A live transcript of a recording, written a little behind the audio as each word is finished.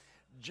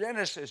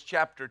Genesis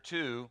chapter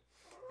 2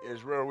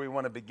 is where we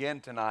want to begin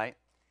tonight.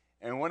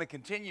 And we want to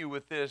continue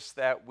with this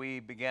that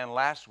we began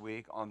last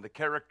week on the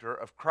character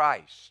of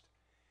Christ.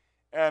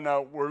 And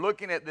we're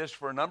looking at this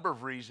for a number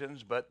of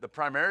reasons, but the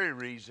primary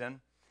reason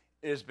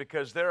is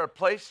because there are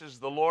places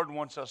the Lord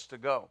wants us to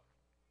go.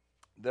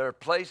 There are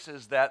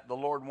places that the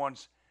Lord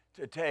wants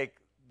to take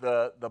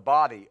the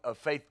body of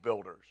faith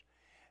builders.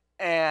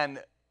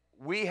 And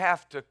we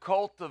have to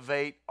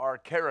cultivate our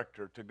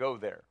character to go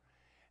there.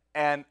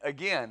 And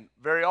again,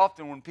 very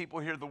often when people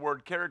hear the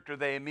word character,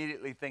 they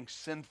immediately think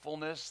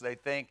sinfulness. They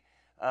think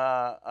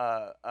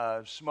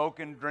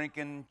smoking,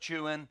 drinking,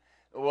 chewing.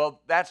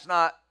 Well, that's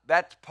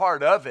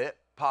part of it,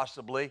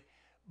 possibly.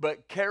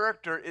 But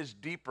character is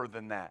deeper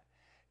than that.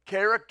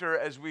 Character,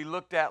 as we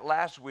looked at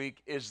last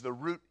week, is the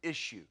root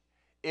issue.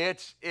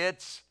 It's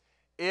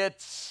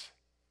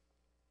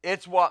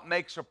what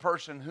makes a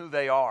person who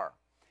they are.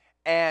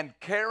 And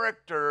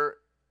character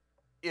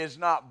is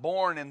not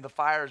born in the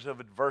fires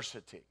of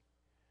adversity.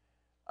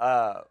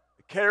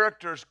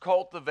 Character is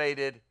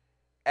cultivated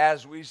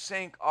as we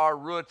sink our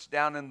roots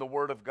down in the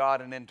Word of God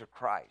and into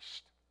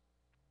Christ.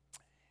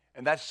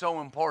 And that's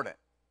so important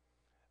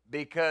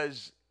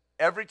because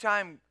every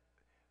time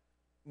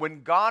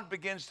when God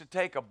begins to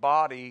take a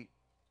body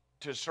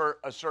to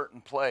a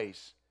certain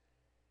place,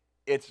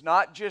 it's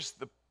not just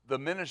the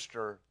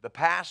minister, the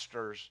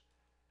pastors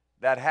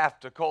that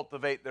have to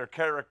cultivate their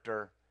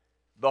character.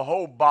 The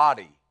whole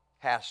body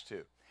has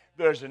to.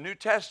 There's a New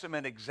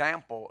Testament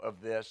example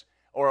of this,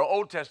 or an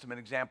Old Testament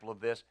example of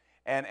this,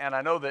 and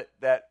I know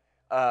that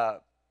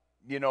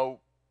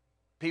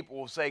people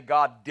will say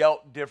God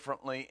dealt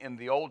differently in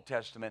the Old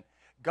Testament.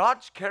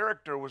 God's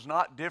character was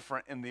not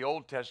different in the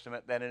Old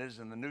Testament than it is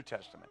in the New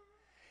Testament.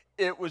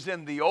 It was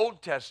in the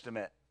Old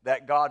Testament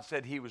that God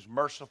said He was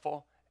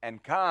merciful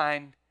and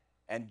kind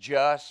and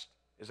just.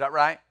 Is that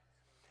right?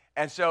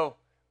 And so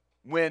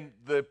when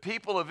the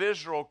people of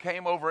Israel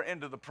came over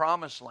into the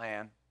Promised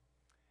Land,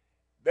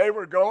 they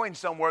were going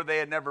somewhere they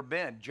had never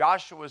been.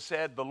 Joshua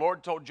said, the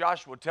Lord told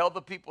Joshua, tell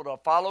the people to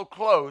follow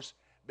close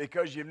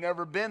because you've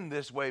never been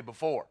this way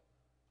before.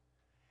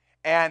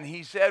 And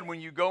he said,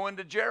 when you go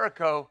into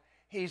Jericho,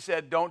 he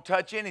said, don't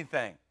touch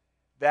anything.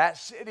 That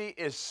city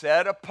is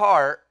set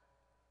apart.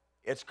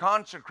 It's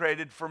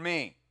consecrated for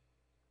me.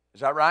 Is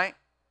that right?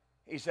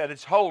 He said,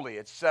 it's holy.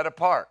 It's set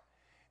apart.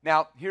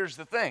 Now, here's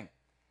the thing.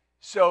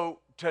 So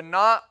to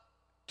not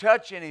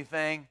touch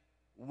anything,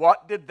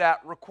 what did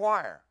that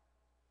require?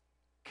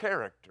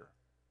 Character.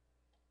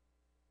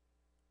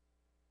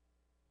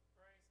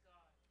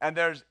 And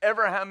there's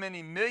ever how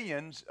many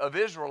millions of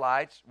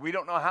Israelites, we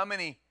don't know how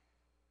many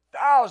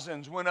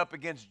thousands went up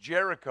against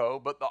Jericho,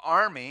 but the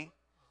army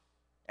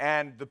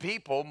and the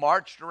people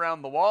marched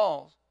around the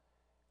walls,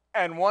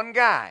 and one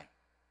guy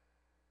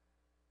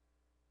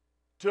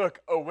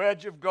took a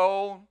wedge of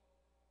gold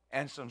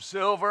and some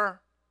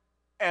silver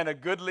and a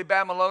goodly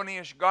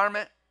Babylonian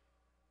garment,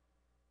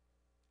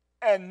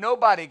 and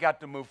nobody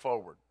got to move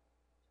forward.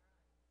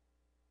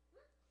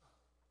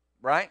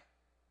 Right?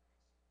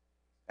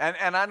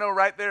 And I know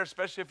right there,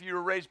 especially if you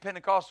were raised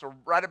Pentecostal,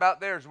 right about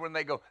there is when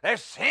they go,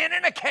 there's sin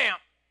in the camp.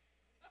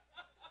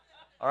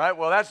 All right,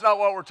 well, that's not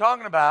what we're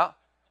talking about.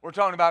 We're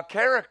talking about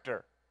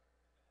character.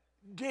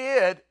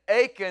 Did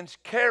Achan's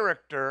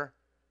character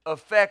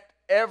affect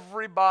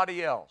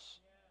everybody else?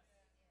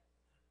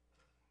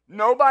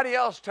 Nobody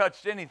else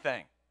touched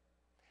anything.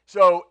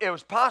 So it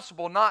was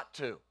possible not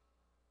to.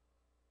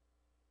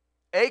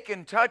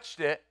 Achan touched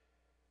it,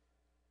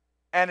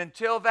 and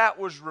until that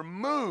was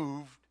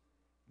removed,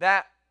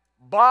 that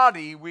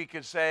body, we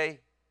could say,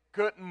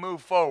 couldn't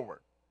move forward.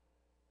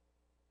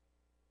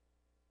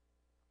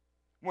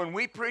 When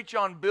we preach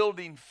on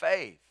building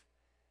faith,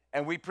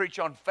 and we preach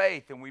on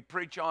faith, and we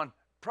preach on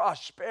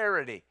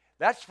prosperity,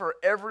 that's for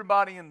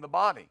everybody in the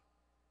body.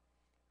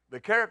 The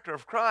character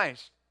of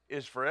Christ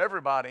is for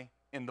everybody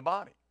in the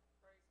body.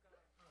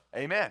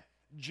 Amen.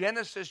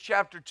 Genesis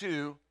chapter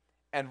 2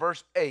 and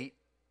verse 8.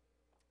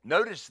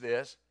 Notice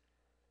this.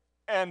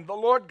 And the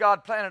Lord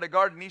God planted a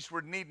garden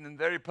eastward in Eden, and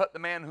there He put the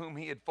man whom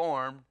He had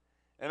formed.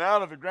 And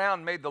out of the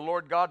ground made the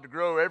Lord God to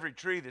grow every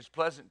tree that's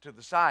pleasant to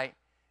the sight,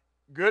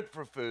 good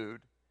for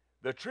food,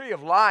 the tree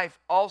of life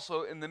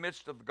also in the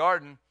midst of the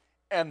garden,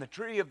 and the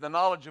tree of the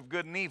knowledge of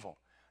good and evil.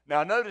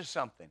 Now notice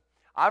something.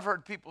 I've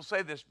heard people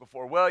say this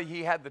before. Well,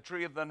 He had the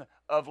tree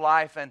of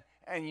life and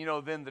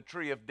then the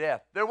tree of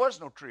death. There was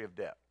no tree of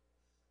death.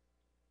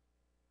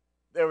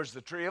 There was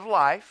the tree of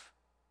life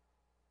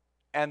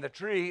and the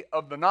tree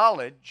of the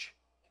knowledge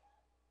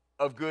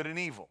of good and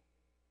evil.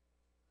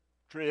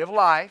 Tree of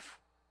life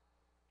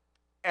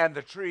and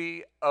the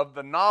tree of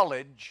the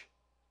knowledge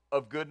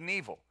of good and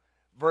evil.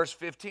 Verse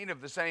 15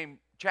 of the same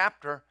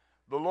chapter,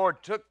 the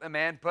Lord took the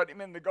man, put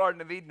him in the Garden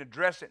of Eden to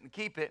dress it and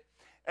keep it.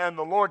 And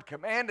the Lord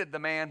commanded the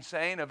man,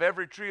 saying, of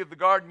every tree of the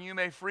garden you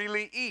may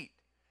freely eat,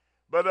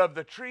 but of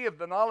the tree of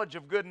the knowledge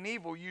of good and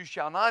evil you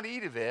shall not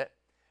eat of it,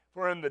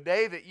 for in the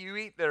day that you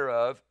eat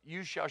thereof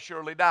you shall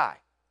surely die.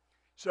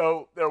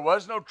 So there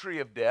was no tree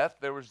of death.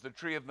 There was the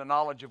tree of the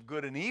knowledge of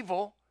good and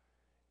evil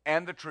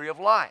and the tree of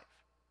life.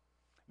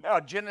 Now,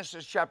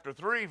 Genesis chapter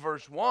 3,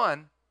 verse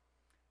 1,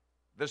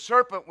 the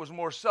serpent was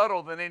more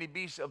subtle than any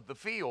beast of the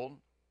field,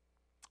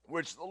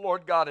 which the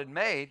Lord God had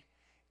made.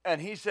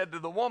 And he said to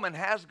the woman,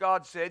 has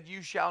God said,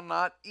 you shall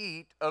not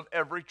eat of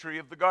every tree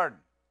of the garden?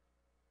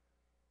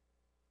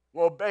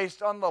 Well,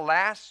 based on the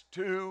last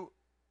two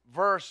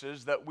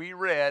verses that we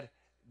read,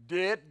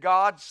 did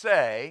God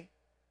say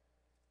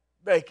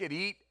they could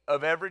eat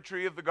of every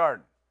tree of the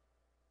garden?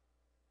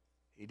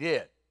 He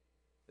did.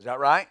 Is that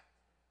right?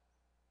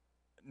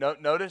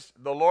 Notice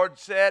the Lord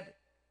said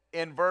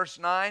in verse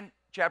 9,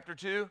 chapter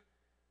 2,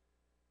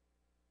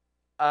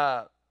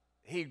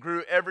 he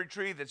grew every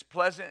tree that's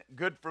pleasant,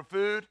 good for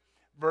food.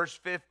 Verse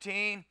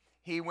 15,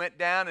 he went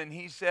down and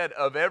he said,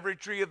 of every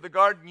tree of the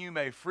garden you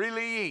may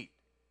freely eat.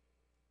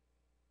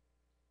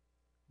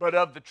 But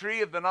of the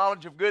tree of the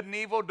knowledge of good and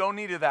evil, don't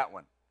eat of that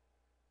one.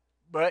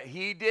 But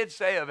he did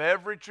say, of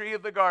every tree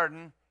of the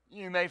garden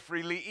you may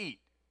freely eat.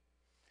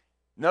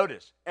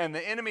 Notice, and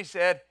the enemy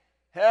said,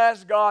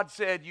 has God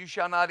said, you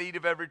shall not eat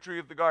of every tree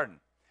of the garden?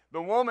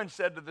 The woman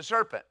said to the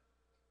serpent,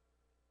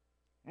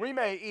 we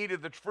may eat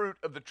of the fruit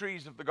of the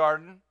trees of the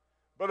garden,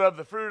 but of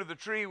the fruit of the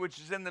tree which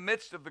is in the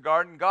midst of the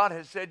garden, God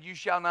has said, you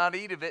shall not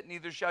eat of it,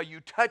 neither shall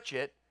you touch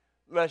it,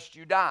 lest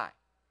you die.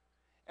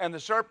 And the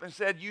serpent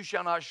said, you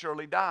shall not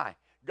surely die.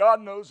 God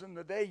knows in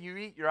the day you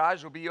eat, your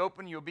eyes will be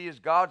open, you'll be as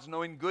gods,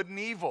 knowing good and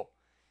evil.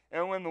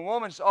 And when the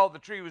woman saw the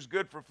tree was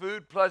good for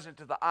food, pleasant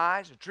to the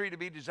eyes, a tree to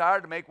be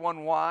desired to make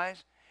one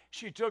wise,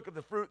 she took of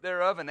the fruit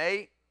thereof and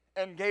ate,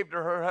 and gave to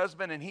her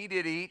husband, and he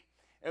did eat.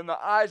 And the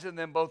eyes of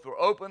them both were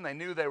open. They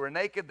knew they were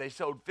naked. They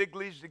sewed fig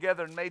leaves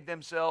together and made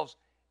themselves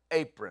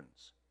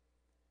aprons.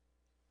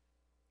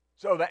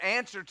 So the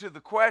answer to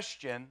the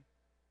question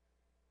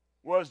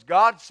was,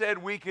 God said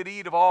we could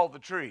eat of all the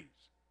trees.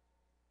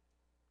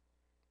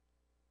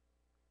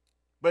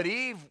 But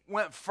Eve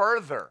went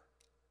further.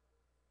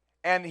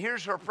 And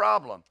here's her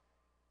problem.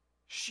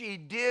 She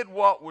did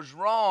what was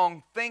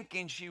wrong,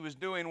 thinking she was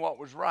doing what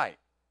was right.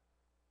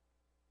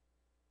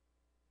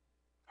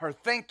 Her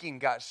thinking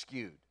got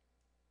skewed.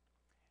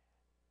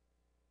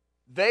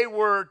 They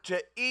were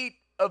to eat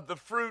of the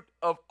fruit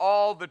of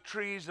all the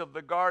trees of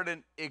the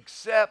garden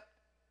except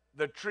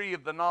the tree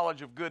of the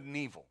knowledge of good and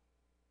evil.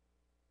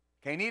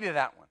 Can't eat of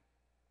that one.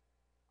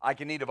 I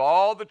can eat of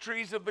all the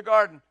trees of the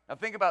garden. Now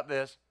think about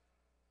this.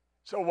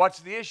 So what's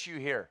the issue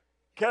here?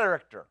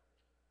 Character.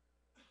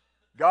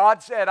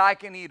 God said I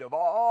can eat of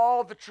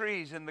all the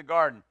trees in the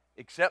garden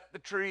except the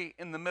tree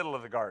in the middle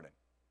of the garden.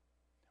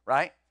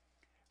 Right?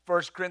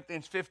 1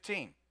 Corinthians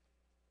 15.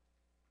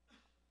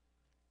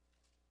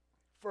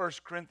 1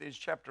 Corinthians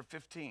chapter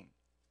 15.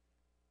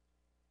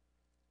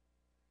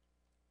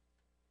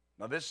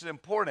 Now this is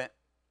important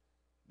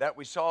that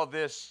we saw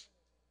this,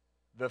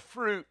 the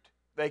fruit,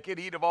 they could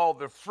eat of all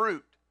the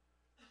fruit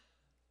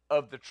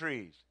of the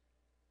trees.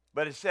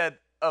 But it said,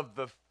 of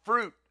the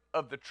fruit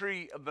of the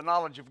tree of the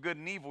knowledge of good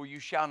and evil you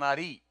shall not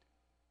eat.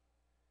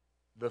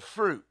 The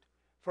fruit.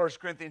 1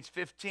 Corinthians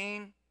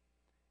 15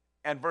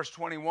 and verse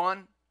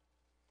 21.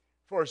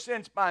 For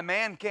since by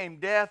man came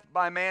death,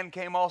 by man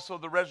came also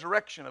the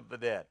resurrection of the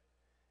dead.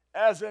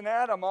 As in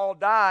Adam all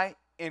die,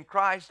 in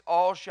Christ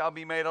all shall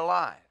be made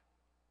alive.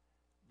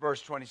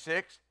 Verse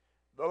 26,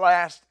 the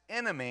last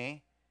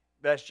enemy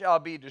that shall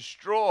be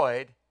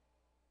destroyed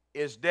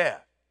is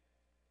death.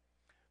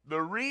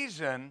 The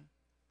reason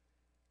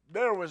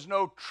there was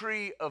no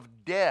tree of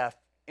death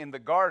in the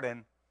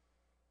garden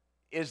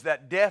is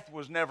that death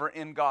was never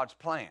in God's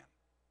plan.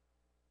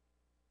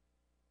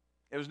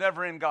 It was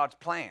never in God's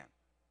plan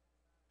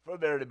for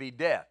there to be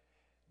death.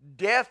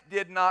 Death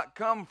did not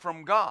come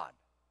from God.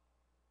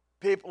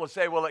 People will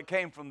say, well, it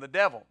came from the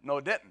devil. No,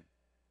 it didn't.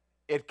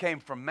 It came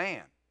from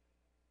man.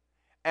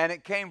 And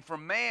it came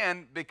from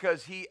man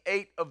because he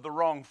ate of the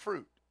wrong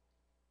fruit.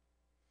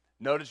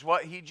 Notice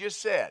what he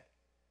just said.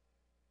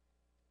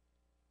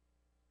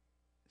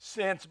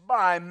 Since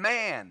by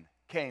man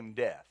came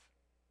death.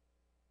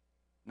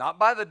 Not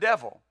by the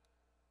devil.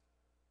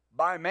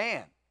 By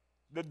man.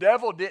 The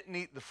devil didn't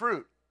eat the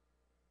fruit.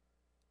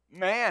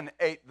 Man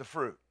ate the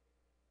fruit.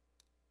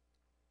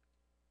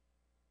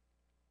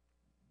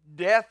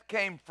 Death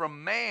came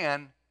from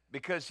man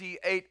because he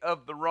ate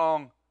of the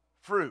wrong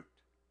fruit.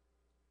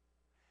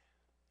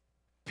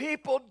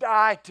 People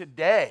die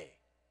today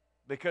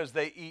because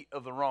they eat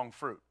of the wrong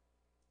fruit.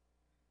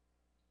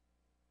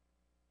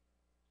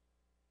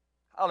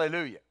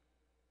 Hallelujah.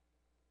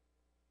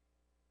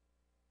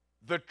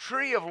 The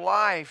tree of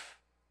life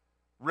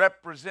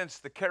represents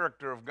the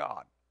character of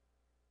God.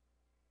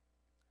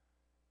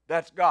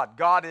 That's God.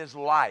 God is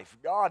life.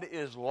 God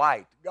is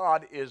light.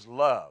 God is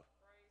love.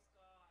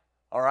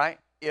 All right?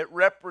 It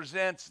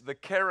represents the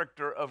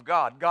character of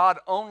God. God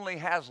only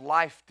has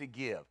life to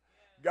give.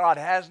 God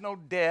has no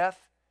death.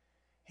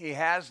 He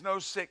has no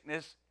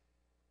sickness.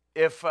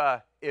 If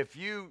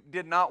you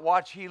did not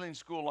watch Healing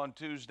School on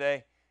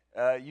Tuesday,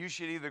 you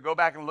should either go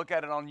back and look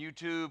at it on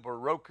YouTube or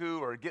Roku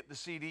or get the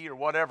CD or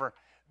whatever,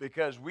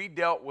 because we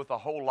dealt with a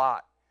whole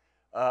lot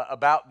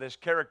about this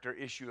character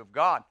issue of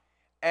God.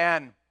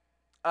 And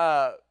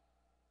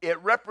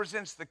it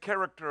represents the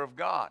character of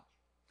God.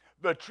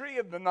 The tree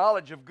of the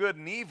knowledge of good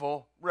and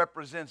evil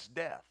represents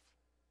death.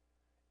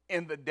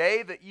 In the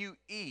day that you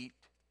eat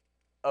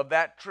of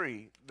that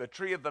tree, the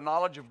tree of the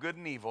knowledge of good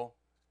and evil,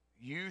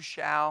 you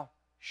shall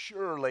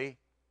surely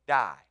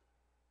die.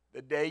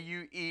 The day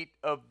you eat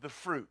of the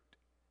fruit.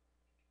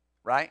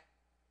 Right?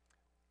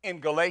 In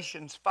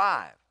Galatians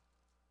 5,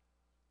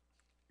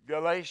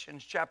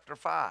 Galatians chapter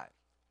 5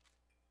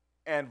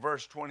 and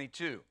verse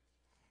 22.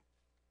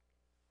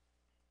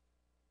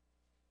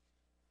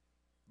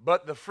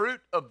 But the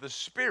fruit of the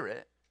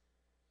Spirit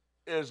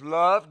is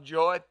love,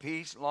 joy,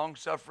 peace,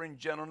 long-suffering,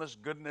 gentleness,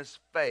 goodness,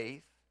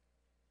 faith,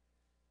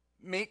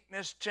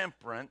 meekness,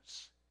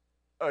 temperance.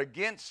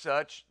 Against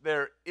such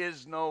there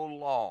is no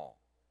law.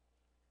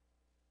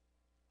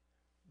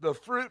 The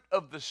fruit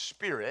of the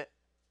Spirit,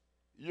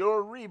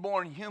 your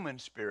reborn human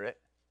spirit,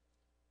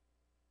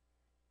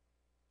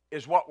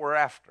 is what we're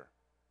after.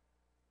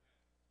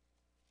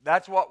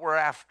 That's what we're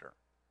after.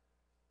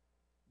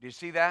 Do you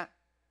see that?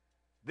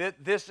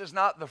 This is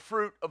not the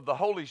fruit of the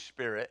Holy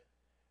Spirit.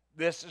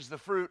 This is the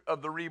fruit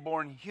of the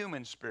reborn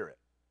human spirit.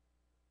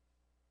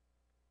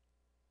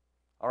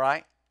 All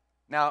right?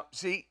 Now,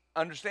 see,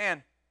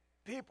 understand,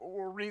 people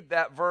will read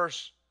that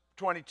verse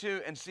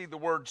 22 and see the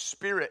word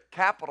spirit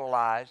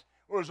capitalized.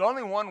 Well, there's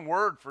only one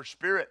word for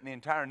spirit in the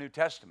entire New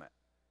Testament.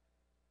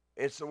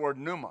 It's the word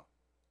pneuma.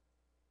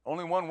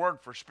 Only one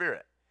word for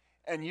spirit.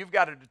 And you've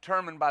got to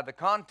determine by the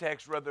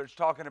context whether it's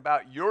talking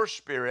about your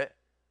spirit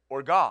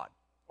or God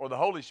or the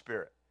Holy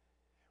Spirit.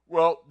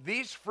 Well,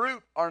 these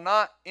fruit are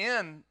not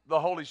in the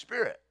Holy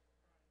Spirit.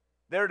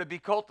 They're to be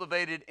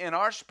cultivated in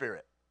our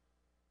spirit.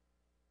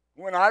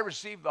 When I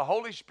receive the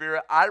Holy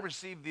Spirit, I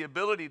receive the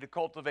ability to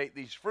cultivate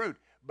these fruit,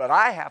 but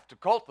I have to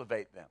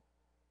cultivate them.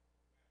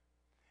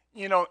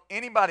 You know,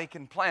 anybody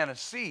can plant a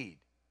seed,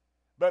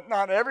 but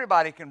not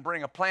everybody can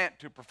bring a plant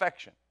to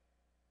perfection.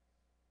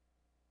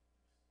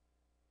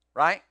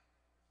 Right?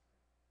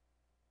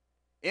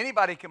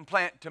 Anybody can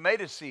plant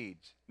tomato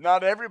seeds.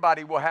 Not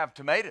everybody will have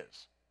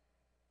tomatoes.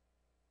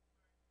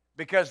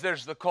 Because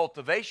there's the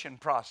cultivation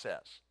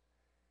process.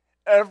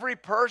 Every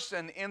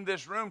person in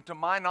this room, to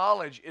my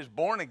knowledge, is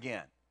born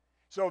again.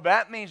 So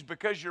that means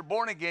because you're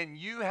born again,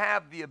 you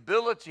have the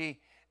ability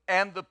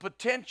and the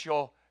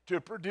potential to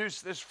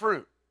produce this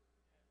fruit.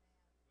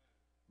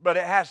 But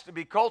it has to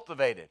be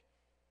cultivated.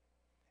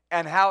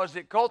 And how is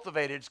it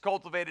cultivated? It's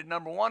cultivated,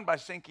 number one, by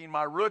sinking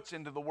my roots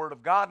into the Word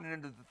of God and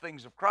into the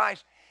things of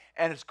Christ.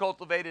 And it's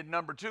cultivated,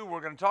 number two,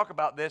 we're going to talk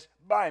about this,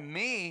 by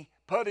me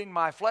putting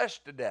my flesh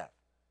to death.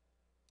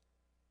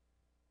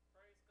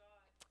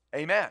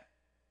 Amen.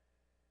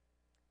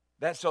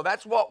 So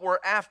that's what we're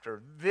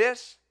after.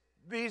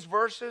 These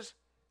verses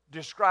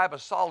describe a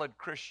solid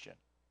Christian.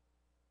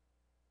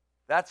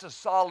 That's a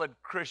solid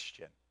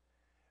Christian.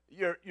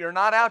 You're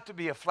not out to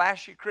be a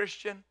flashy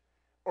Christian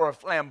or a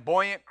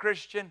flamboyant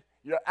Christian.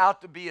 You're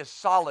out to be a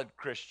solid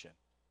Christian.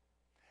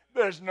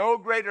 There's no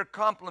greater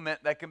compliment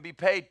that can be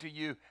paid to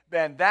you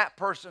than that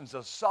person's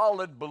a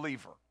solid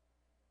believer.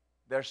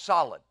 They're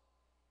solid,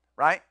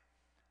 right?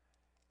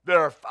 There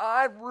are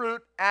 5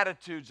 root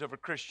attitudes of a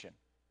Christian.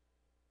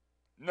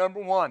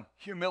 Number one,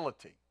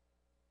 humility.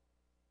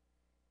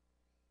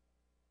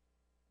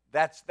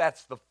 That's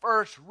the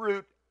first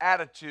root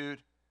attitude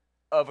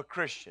of a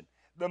Christian.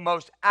 The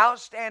most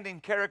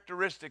outstanding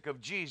characteristic of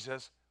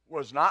Jesus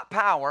was not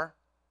power,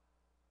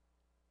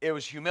 it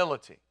was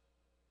humility.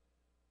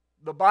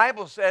 The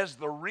Bible says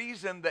the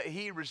reason that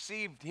he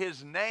received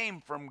his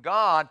name from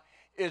God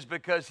is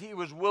because he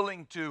was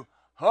willing to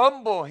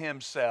humble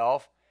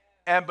himself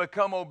and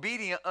become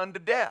obedient unto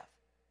death.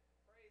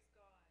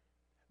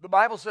 The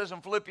Bible says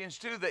in Philippians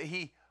 2 that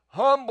he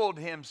humbled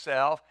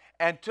himself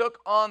and took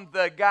on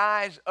the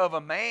guise of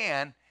a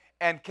man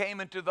and came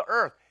into the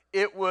earth.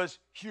 It was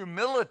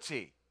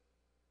humility.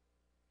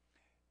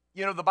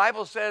 You know, the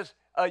Bible says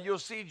you'll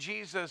see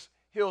Jesus,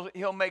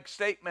 he'll make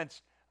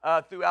statements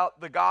throughout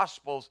the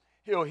Gospels.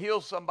 He'll heal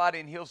somebody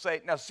and he'll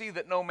say, now see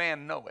that no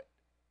man know it.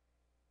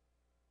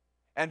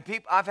 And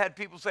I've had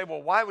people say,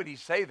 well, why would he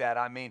say that?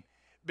 I mean,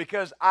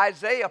 because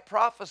Isaiah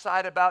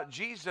prophesied about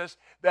Jesus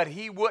that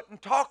he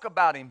wouldn't talk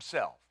about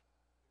himself.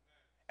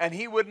 And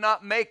he would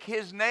not make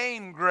his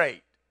name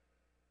great.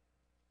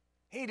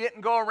 He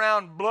didn't go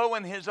around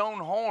blowing his own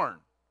horn.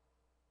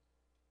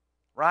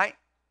 Right?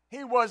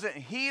 He wasn't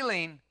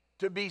healing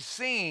to be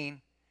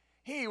seen.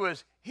 He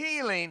was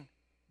healing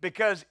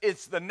because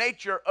it's the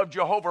nature of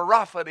Jehovah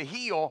Rapha to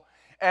heal,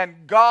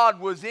 and God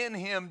was in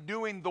him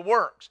doing the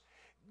works.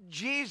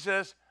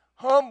 Jesus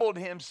humbled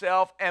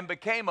himself and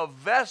became a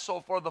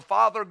vessel for the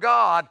Father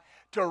God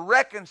to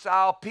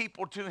reconcile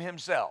people to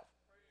himself.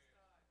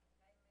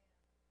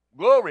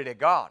 Glory to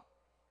God.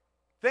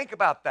 Think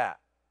about that.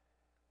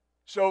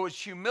 So it's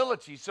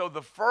humility. So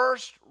the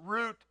first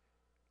root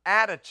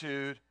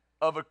attitude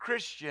of a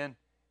Christian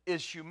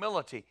is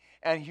humility.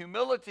 And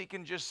humility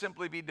can just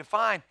simply be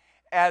defined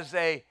as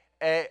if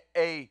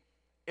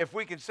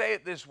we can say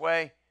it this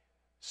way,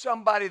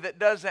 somebody that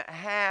doesn't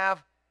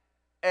have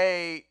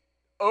a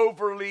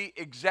overly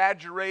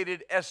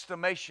exaggerated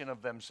estimation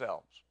of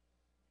themselves.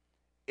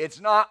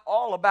 It's not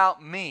all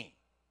about me.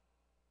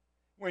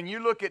 When you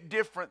look at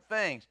different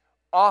things,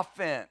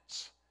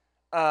 offense,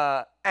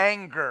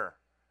 anger,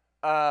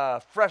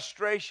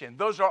 frustration,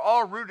 those are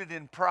all rooted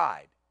in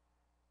pride.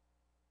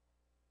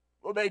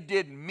 Well, they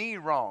did me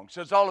wrong,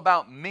 so it's all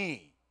about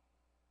me.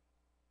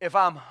 If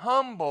I'm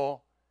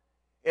humble,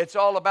 it's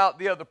all about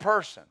the other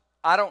person.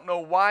 I don't know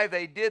why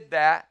they did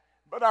that,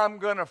 but I'm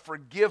going to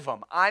forgive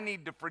them. I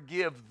need to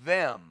forgive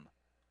them.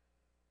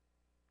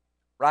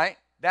 Right?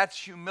 That's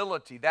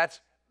humility. That's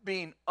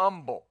being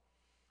humble.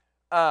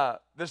 The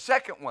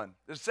second one,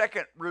 the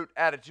second root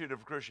attitude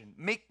of a Christian,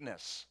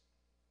 meekness.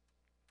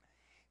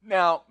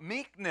 Now,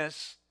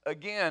 meekness,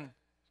 again,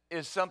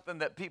 is something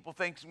that people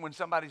think when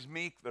somebody's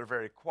meek, they're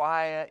very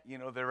quiet,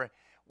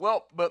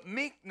 but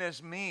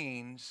meekness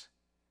means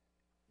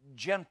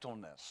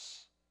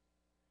gentleness.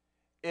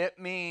 It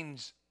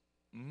means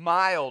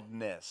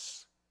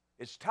mildness.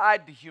 It's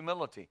tied to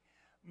humility.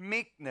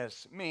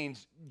 Meekness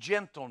means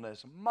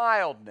gentleness,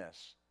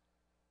 mildness.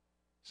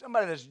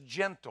 Somebody that's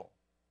gentle,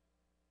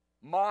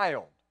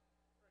 mild,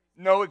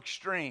 no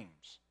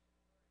extremes.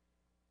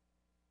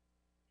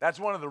 That's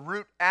one of the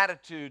root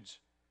attitudes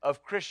of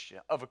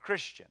a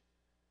Christian.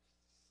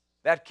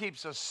 That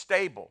keeps us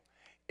stable.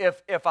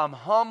 If I'm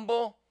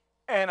humble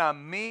and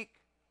I'm meek,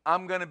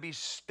 I'm going to be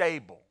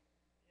stable.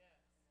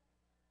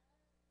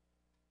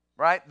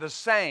 Right? The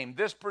same.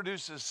 This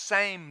produces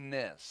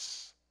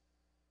sameness.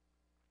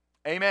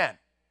 Amen.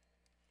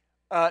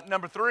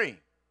 Number 3,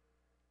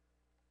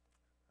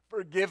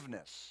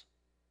 forgiveness.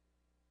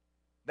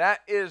 That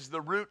is the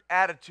root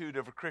attitude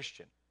of a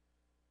Christian.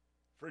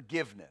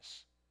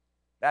 Forgiveness.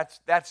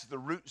 That's the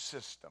root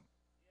system.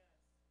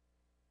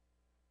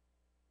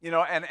 And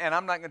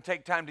I'm not going to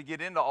take time to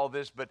get into all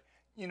this, but,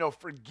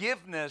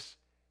 forgiveness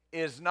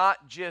is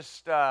not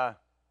just how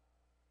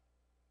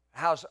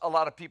a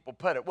lot of people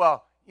put it.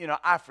 Well,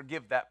 I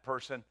forgive that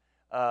person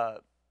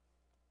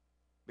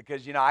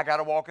because, I got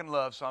to walk in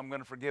love, so I'm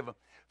going to forgive them.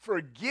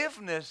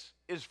 Forgiveness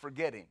is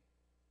forgetting.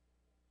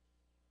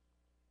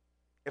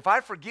 If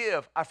I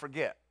forgive, I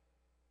forget.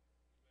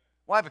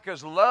 Why?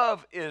 Because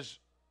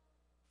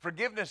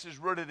forgiveness is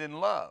rooted in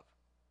love.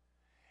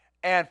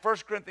 And 1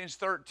 Corinthians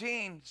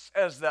 13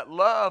 says that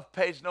love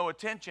pays no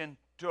attention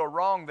to a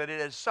wrong that it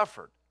has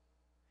suffered.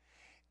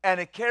 And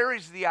it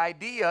carries the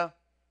idea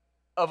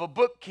of a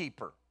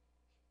bookkeeper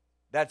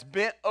that's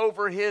bent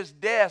over his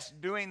desk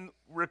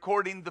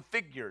recording the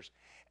figures.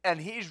 And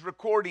he's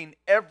recording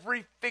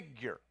every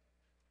figure.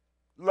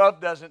 Love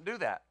doesn't do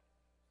that.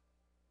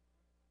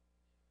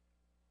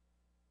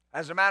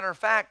 As a matter of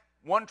fact,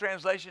 one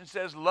translation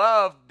says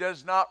love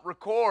does not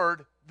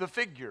record the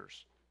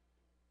figures.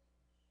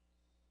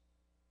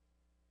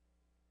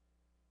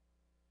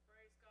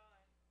 Praise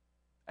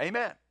God.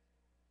 Amen.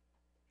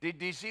 Did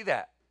you see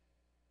that?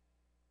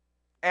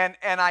 And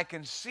I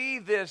can see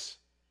this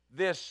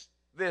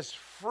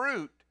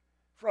fruit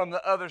from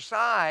the other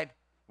side.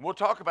 We'll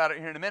talk about it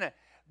here in a minute.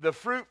 The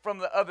fruit from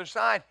the other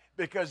side,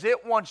 because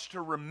it wants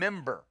to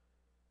remember.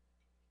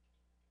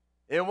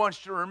 It wants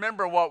to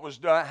remember what was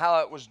done, how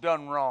it was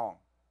done wrong.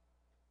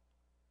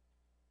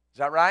 Is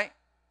that right?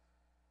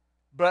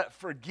 But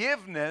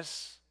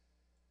forgiveness,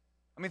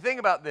 think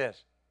about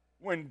this.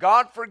 When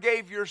God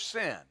forgave your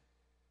sin,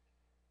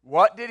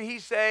 what did he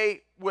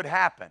say would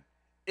happen?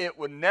 It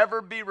would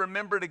never be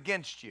remembered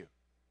against you.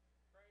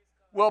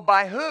 Well,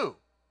 by who?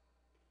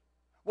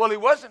 Well, he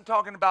wasn't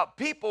talking about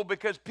people,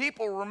 because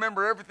people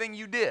remember everything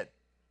you did.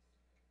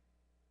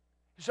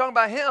 He's talking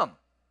about him.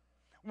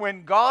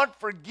 When God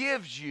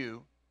forgives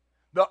you,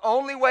 the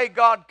only way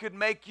God could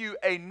make you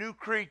a new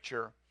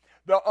creature,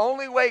 the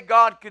only way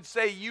God could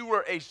say you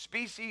were a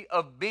species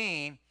of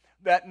being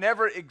that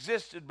never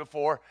existed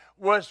before,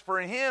 was for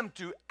him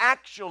to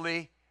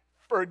actually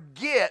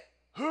forget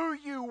who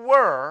you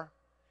were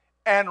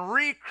and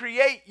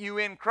recreate you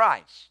in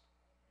Christ.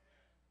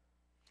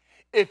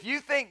 If you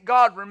think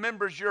God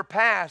remembers your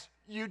past,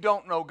 you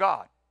don't know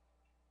God.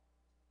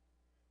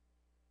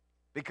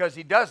 Because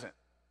he doesn't.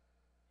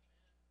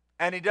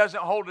 And he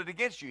doesn't hold it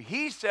against you.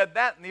 He said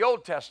that in the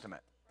Old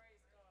Testament.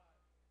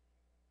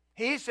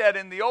 He said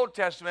in the Old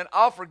Testament,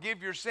 I'll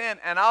forgive your sin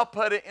and I'll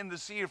put it in the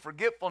sea of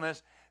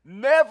forgetfulness,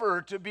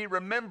 never to be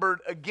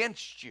remembered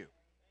against you.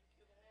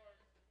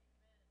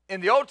 In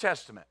the Old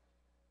Testament.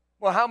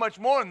 Well, how much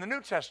more in the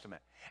New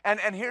Testament?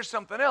 And here's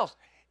something else.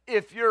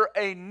 If you're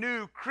a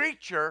new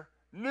creature,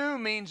 new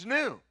means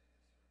new.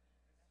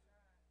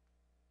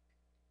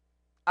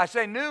 I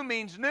say new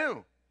means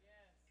new.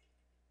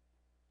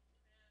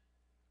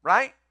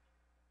 Right?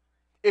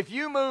 If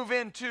you move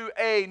into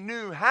a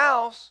new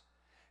house,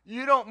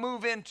 you don't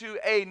move into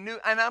a new,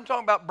 and I'm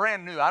talking about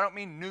brand new. I don't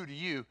mean new to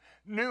you.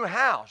 New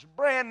house,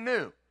 brand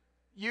new.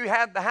 You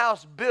had the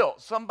house built.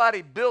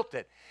 Somebody built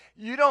it.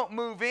 You don't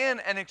move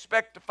in and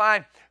expect to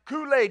find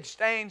Kool-Aid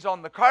stains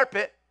on the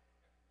carpet,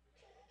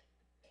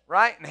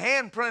 right? And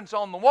handprints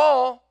on the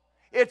wall.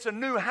 It's a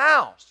new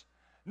house.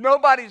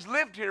 Nobody's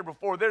lived here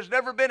before. There's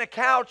never been a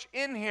couch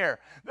in here.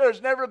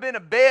 There's never been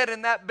a bed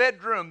in that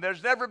bedroom.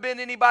 There's never been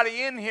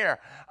anybody in here.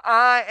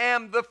 I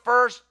am the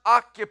first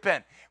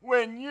occupant.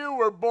 When you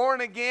were born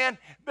again,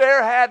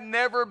 there had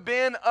never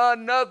been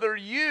another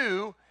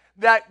you.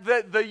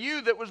 The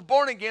you that was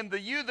born again, the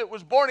you that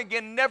was born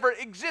again never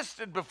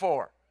existed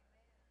before.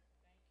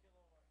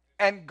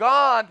 And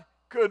God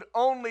could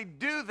only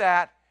do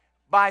that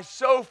by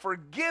so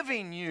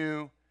forgiving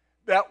you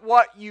that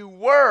what you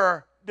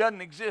were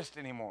doesn't exist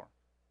anymore.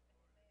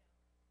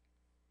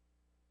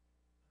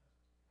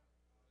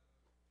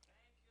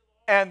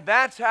 And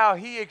that's how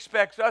He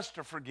expects us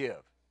to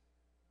forgive.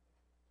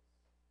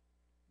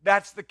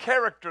 That's the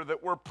character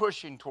that we're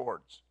pushing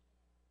towards.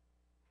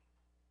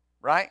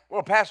 Right?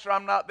 Well, Pastor,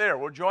 I'm not there.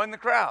 Well, join the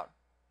crowd.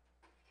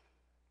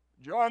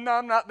 Join the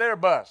I'm not there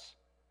bus.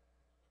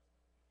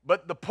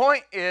 But the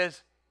point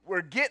is,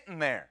 we're getting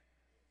there.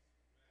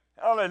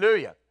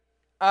 Hallelujah.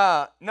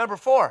 Number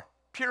 4,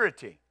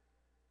 purity.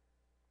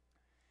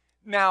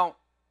 Now,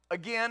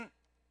 again,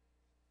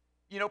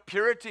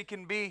 purity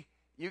can be,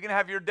 you can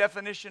have your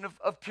definition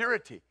of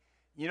purity.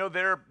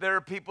 There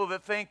are people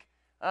that think,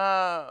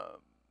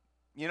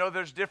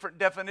 there's different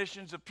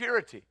definitions of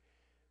purity.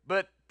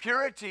 But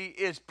purity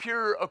is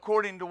pure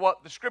according to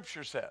what the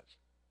Scripture says.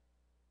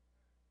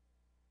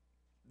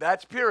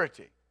 That's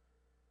purity.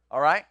 All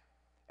right?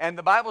 And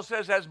the Bible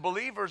says as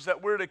believers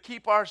that we're to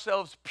keep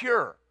ourselves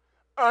pure,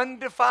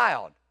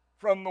 undefiled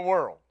from the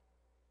world.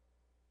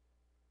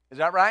 Is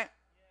that right?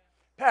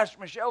 Pastor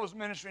Michelle was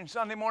ministering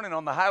Sunday morning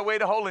on the highway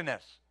to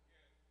holiness.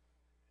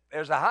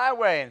 There's a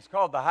highway, and it's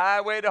called the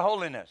highway to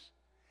holiness.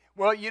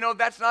 Well,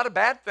 that's not a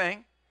bad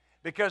thing,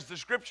 because the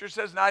Scripture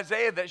says in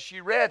Isaiah that she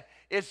read,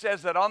 it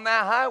says that on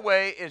that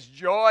highway is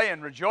joy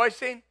and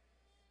rejoicing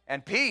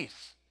and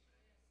peace,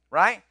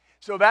 right?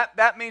 So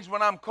that means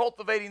when I'm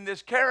cultivating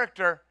this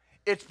character,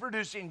 it's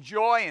producing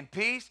joy and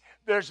peace.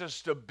 There's a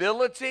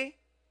stability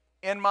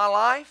in my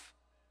life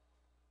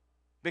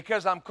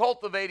because I'm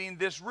cultivating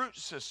this root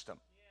system.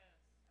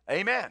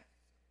 Amen.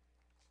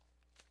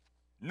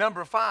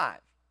 Number 5.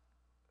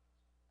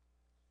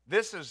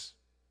 This is,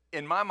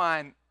 in my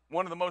mind,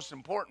 one of the most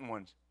important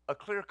ones. A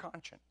clear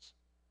conscience.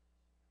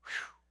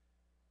 Whew.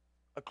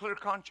 A clear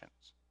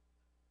conscience.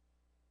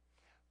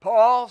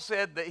 Paul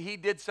said that he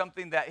did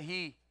something that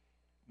he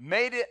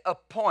made it a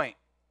point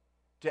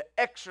to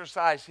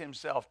exercise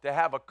himself, to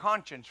have a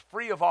conscience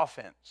free of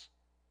offense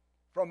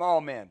from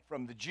all men,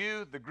 from the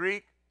Jew, the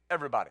Greek,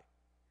 everybody.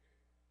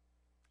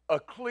 A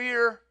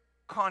clear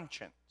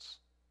conscience.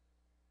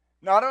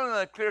 Not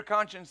only a clear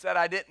conscience that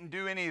I didn't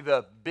do any of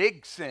the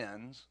big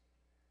sins,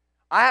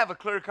 I have a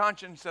clear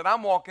conscience that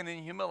I'm walking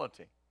in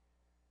humility,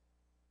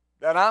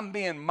 that I'm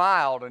being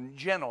mild and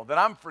gentle, that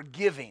I'm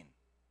forgiving.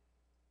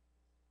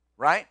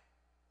 Right?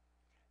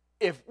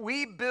 If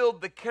we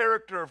build the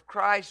character of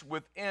Christ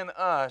within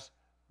us,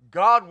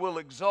 God will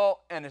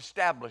exalt and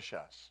establish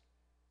us.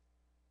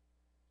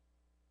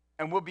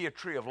 And we'll be a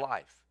tree of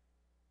life.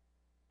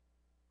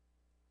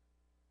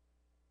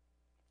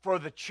 For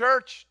the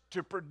church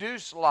to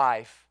produce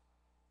life,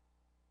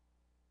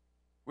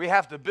 we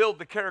have to build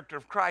the character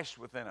of Christ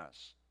within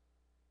us.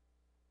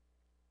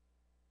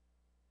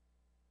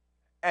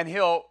 And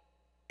He'll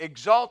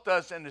exalt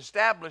us and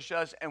establish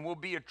us, and we'll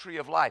be a tree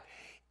of life.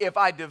 If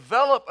I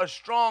develop a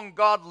strong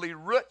godly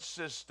root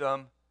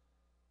system,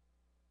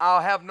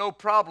 I'll have no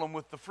problem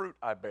with the fruit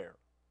I bear.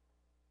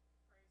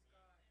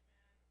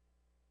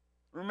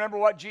 Remember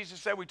what Jesus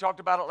said? We talked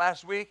about it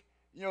last week.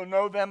 You'll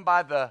know them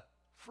by the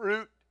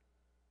fruit.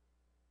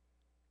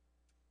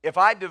 If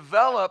I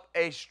develop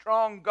a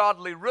strong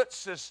godly root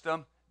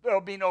system, there'll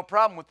be no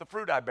problem with the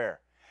fruit I bear.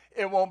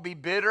 It won't be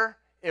bitter.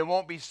 It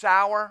won't be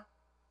sour.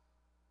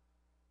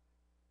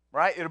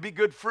 Right? It'll be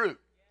good fruit.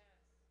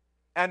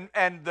 And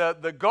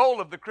the goal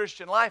of the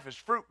Christian life is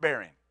fruit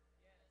bearing.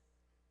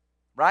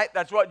 Right?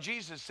 That's what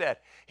Jesus said.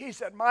 He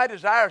said, my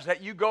desire is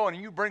that you go and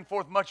you bring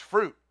forth much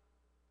fruit.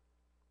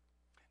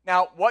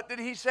 Now, what did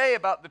He say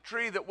about the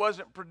tree that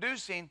wasn't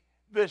producing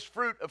this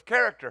fruit of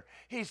character?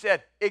 He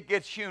said, it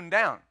gets hewn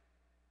down.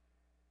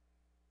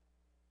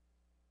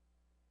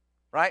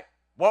 Right?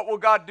 What will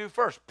God do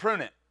first?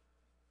 Prune it.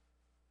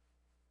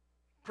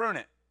 Prune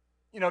it.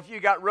 If you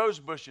got rose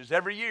bushes,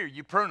 every year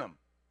you prune them,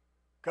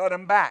 cut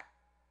them back.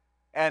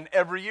 And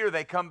every year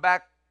they come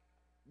back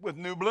with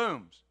new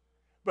blooms.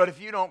 But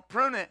if you don't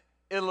prune it,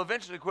 it'll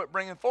eventually quit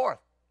bringing forth.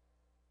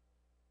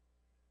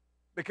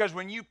 Because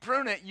when you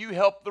prune it, you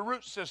help the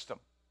root system.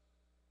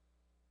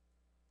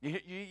 You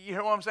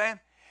hear what I'm saying?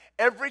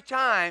 Every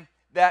time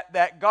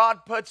that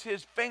God puts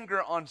His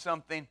finger on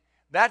something,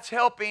 that's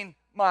helping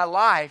my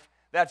life,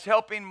 that's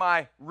helping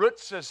my root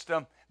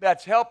system,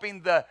 that's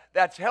helping the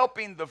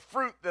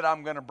fruit that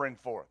I'm going to bring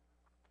forth.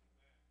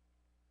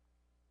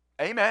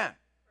 Amen.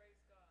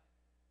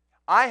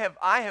 I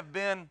have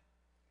been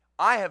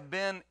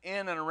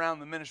in and around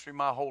the ministry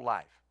my whole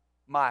life.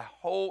 My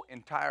whole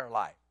entire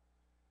life.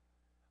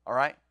 All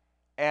right?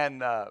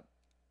 And so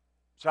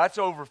that's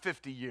over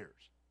 50 years.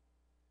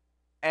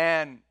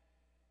 And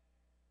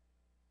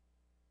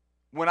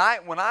when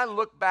I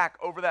look back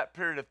over that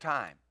period of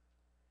time,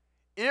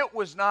 it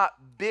was not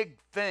big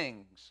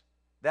things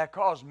that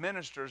caused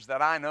ministers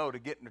that I know to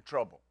get into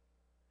trouble.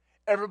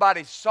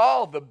 Everybody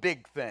saw the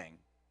big thing,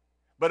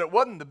 but it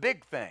wasn't the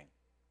big thing.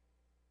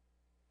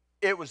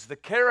 It was the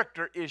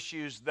character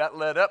issues that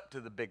led up to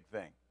the big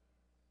thing.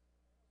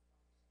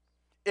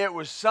 It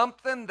was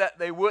something that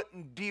they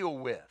wouldn't deal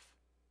with.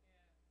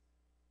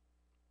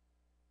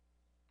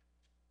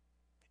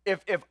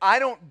 If I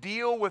don't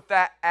deal with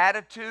that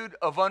attitude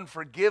of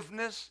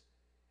unforgiveness,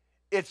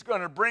 it's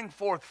going to bring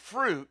forth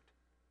fruit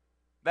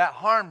that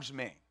harms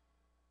me.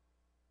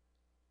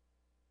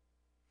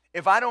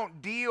 If I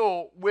don't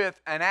deal with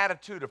an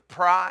attitude of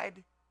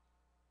pride,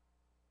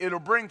 it'll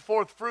bring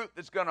forth fruit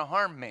that's going to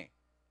harm me.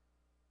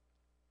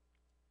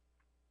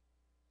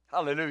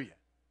 Hallelujah.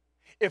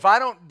 If I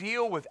don't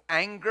deal with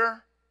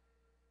anger,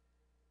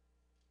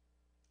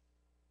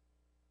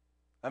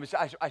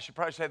 I should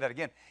probably say that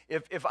again.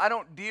 If I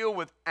don't deal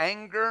with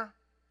anger,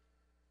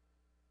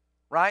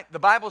 right? The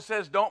Bible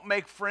says don't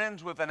make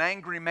friends with an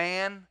angry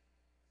man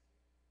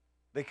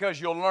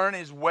because you'll learn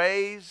his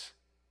ways.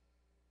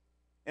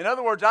 In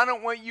other words, I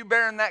don't want you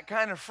bearing that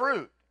kind of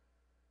fruit.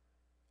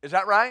 Is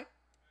that right?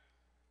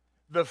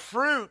 The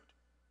fruit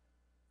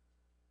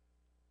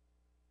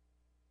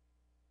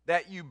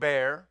that you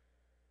bear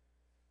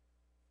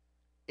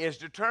is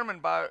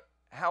determined by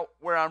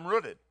where I'm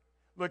rooted.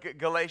 Look at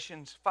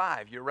Galatians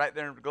 5. You're right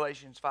there in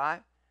Galatians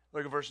 5.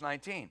 Look at verse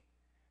 19.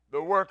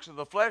 The works of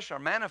the flesh are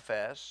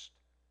manifest.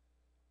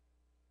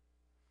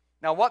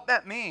 Now what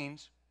that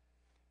means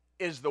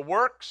is the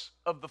works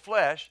of the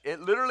flesh, it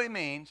literally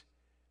means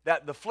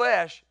that the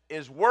flesh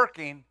is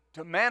working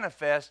to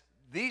manifest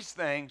these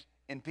things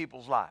in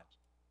people's lives.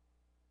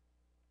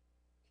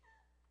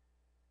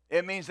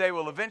 It means they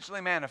will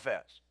eventually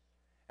manifest.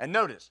 And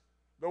notice,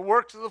 the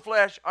works of the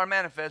flesh are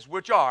manifest,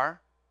 which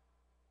are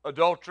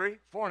adultery,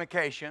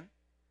 fornication.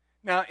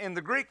 Now, in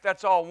the Greek,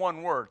 that's all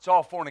one word. It's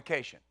all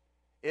fornication.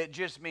 It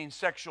just means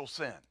sexual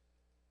sin.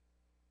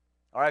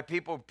 All right,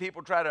 people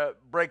try to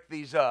break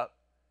these up.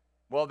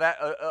 Well, that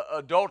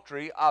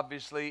adultery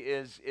obviously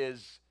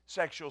is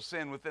sexual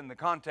sin within the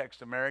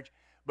context of marriage,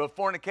 but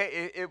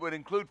it would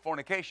include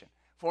fornication.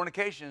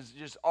 Fornication is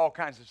just all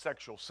kinds of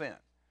sexual sin.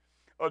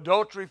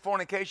 Adultery,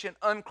 fornication,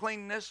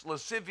 uncleanness,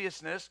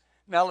 lasciviousness.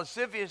 Now,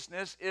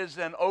 lasciviousness is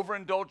an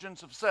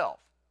overindulgence of self.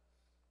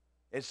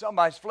 It's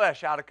somebody's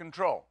flesh out of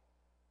control.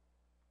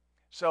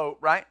 So,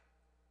 right?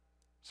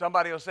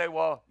 Somebody will say,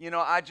 well, you know,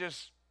 I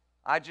just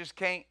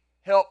can't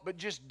help but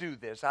just do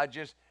this.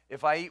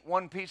 If I eat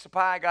one piece of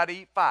pie, I got to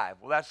eat 5.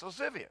 Well, that's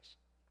lascivious.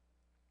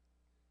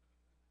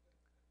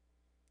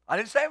 I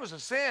didn't say it was a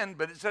sin,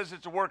 but it says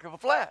it's a work of the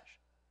flesh.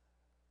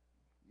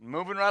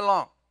 Moving right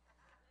along.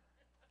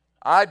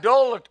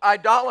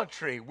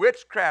 Idolatry,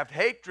 witchcraft,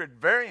 hatred,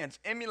 variance,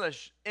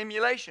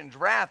 emulations,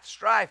 wrath,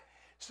 strife,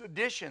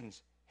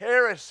 seditions,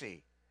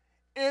 heresy,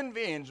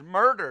 envyings,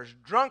 murders,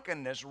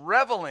 drunkenness,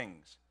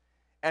 revelings,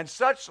 and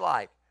such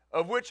like,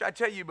 of which I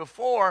tell you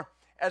before,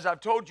 as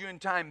I've told you in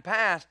time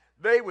past,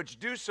 they which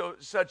do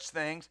such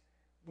things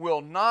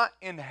will not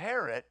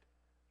inherit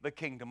the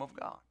kingdom of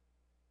God.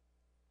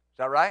 Is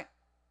that right?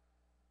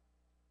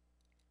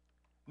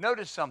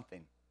 Notice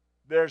something.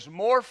 There's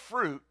more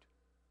fruit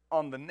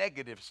on the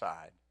negative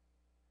side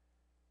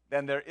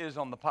than there is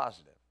on the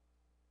positive.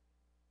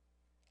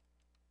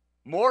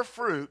 More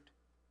fruit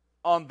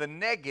on the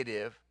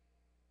negative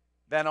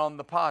than on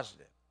the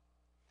positive.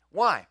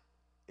 Why?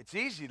 It's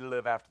easy to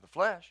live after the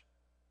flesh.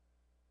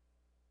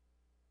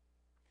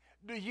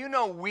 Do you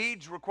know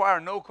weeds require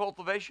no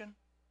cultivation?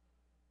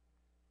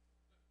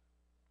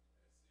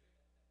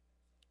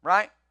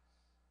 Right?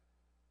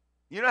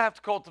 You don't have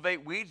to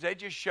cultivate weeds, they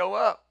just show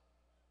up.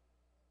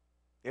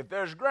 If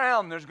there's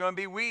ground, there's going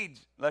to be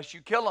weeds unless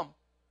you kill them.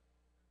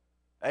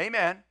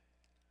 Amen.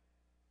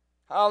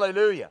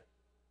 Hallelujah.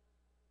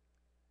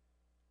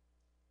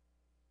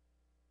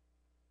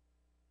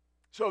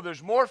 So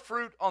there's more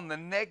fruit on the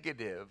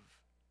negative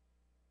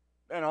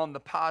than on the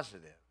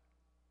positive.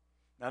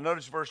 Now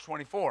notice verse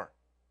 24.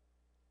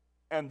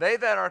 And they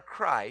that are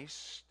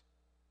Christ,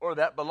 or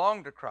that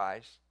belong to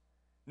Christ,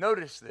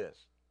 notice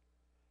this,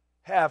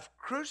 have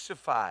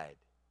crucified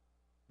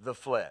the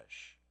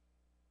flesh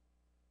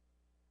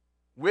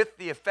with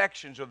the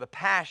affections or the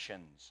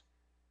passions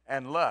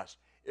and lust.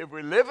 If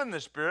we live in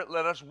the Spirit,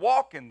 let us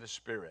walk in the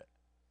Spirit.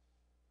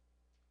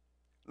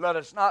 Let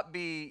us not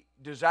be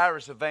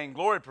desirous of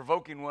vainglory,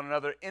 provoking one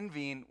another,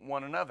 envying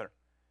one another.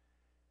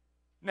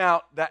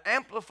 Now, the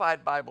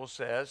Amplified Bible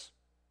says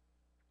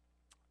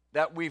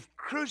that we've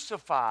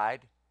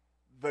crucified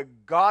the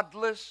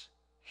godless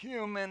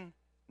human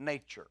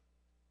nature.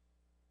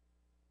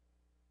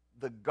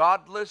 The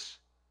godless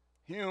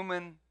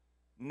human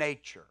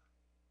nature.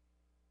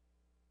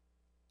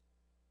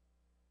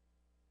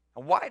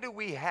 And why do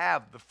we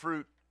have the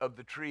fruit of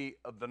the tree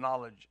of the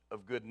knowledge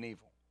of good and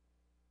evil?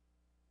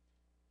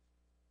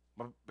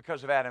 Well,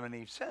 because of Adam and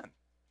Eve's sin.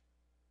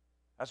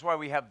 That's why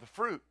we have the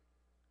fruit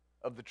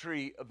of the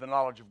tree of the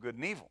knowledge of good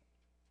and evil.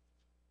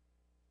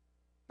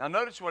 Now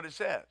notice what it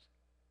says.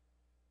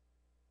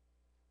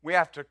 we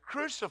have to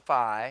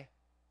crucify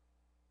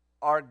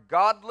our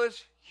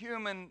godless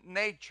human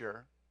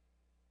nature.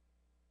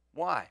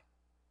 Why?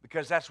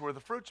 Because that's where the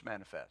fruit's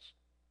manifest.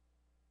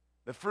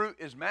 The fruit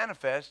is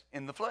manifest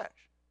in the flesh.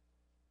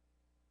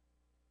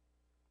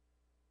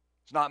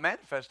 It's not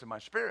manifest in my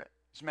spirit.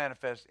 It's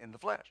manifest in the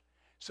flesh.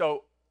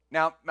 So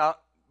now,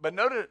 but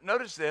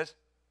notice this.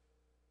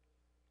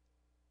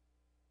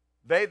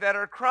 They that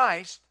are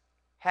Christ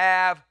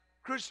have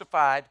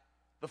crucified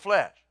the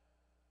flesh.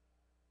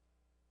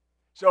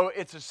 So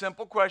it's a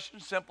simple question,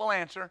 simple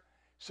answer.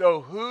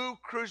 So who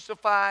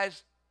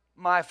crucifies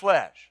my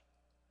flesh?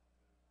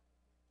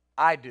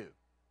 I do.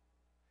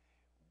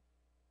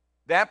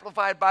 The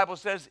Amplified Bible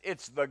says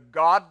it's the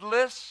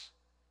godless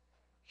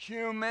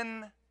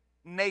human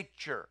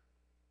nature.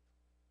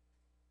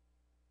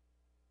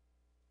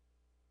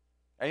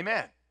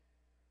 Amen.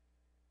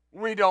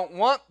 We don't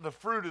want the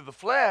fruit of the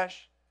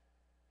flesh,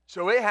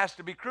 so it has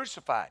to be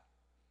crucified.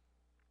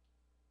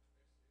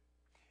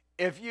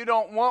 If you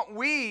don't want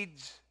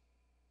weeds,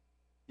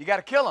 you got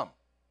to kill them.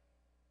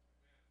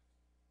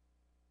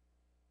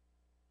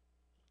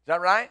 Is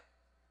that right?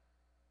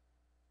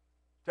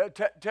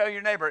 Tell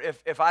your neighbor,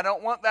 if I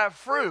don't want that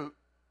fruit,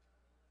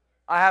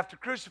 I have to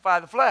crucify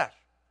the flesh.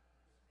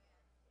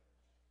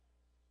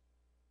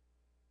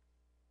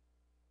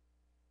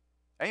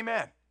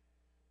 Amen.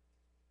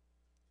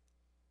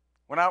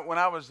 When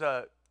I was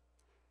a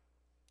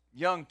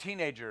young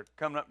teenager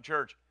coming up in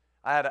church,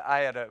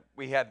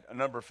 we had a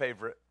number of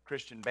favorite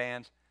Christian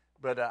bands,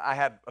 but I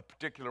had a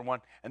particular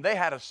one, and they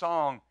had a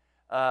song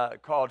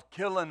called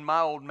 "Killing My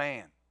Old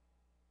Man,"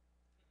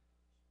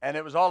 and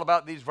it was all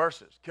about these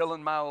verses,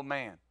 "Killing my old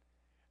man."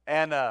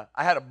 And I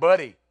had a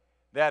buddy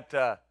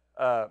that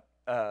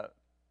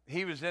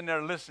he was in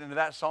there listening to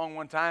that song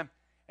one time,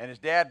 and his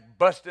dad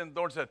busted in the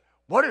door and said,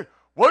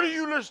 What are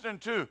you listening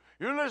to?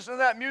 You're listening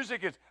to that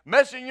music. It's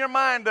messing your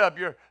mind up.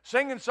 You're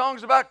singing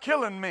songs about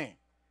killing me.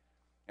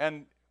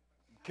 And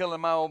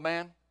killing my old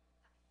man.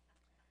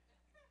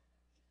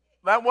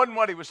 That wasn't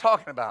what he was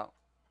talking about.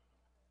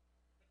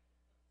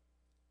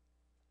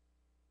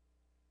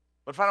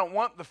 But if I don't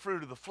want the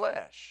fruit of the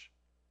flesh,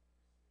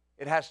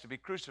 it has to be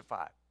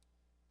crucified.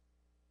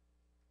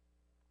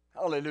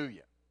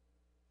 Hallelujah.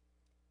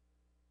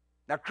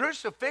 Now,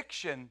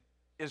 crucifixion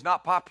is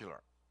not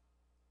popular.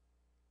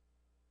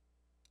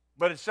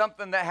 But it's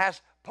something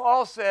that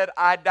Paul said,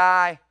 I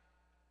die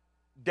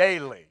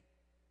daily.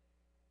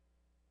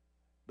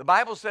 The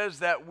Bible says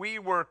that we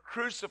were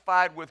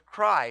crucified with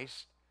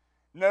Christ.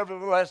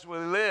 Nevertheless we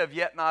live,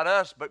 yet not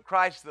us, but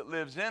Christ that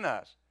lives in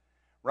us.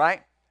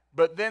 Right?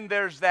 But then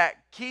there's that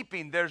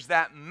keeping, there's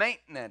that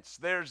maintenance,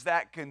 there's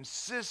that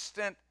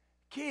consistent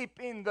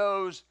keeping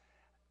those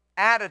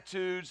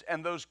attitudes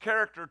and those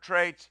character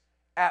traits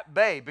at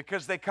bay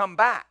because they come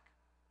back.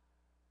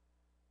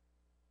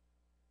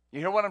 You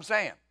hear what I'm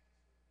saying?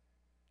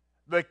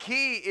 The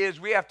key is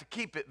we have to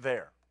keep it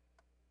there.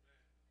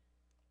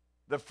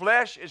 The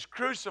flesh is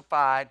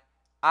crucified.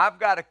 I've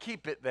got to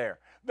keep it there.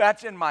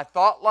 That's in my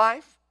thought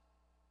life.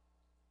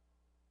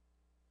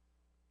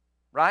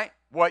 Right?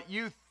 What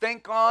you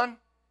think on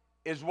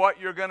is what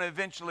you're going to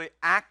eventually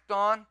act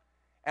on.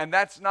 And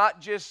that's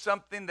not just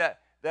something that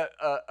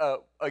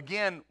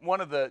again, one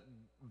of the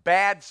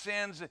bad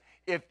sins.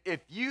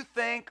 If you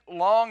think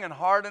long and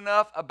hard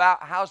enough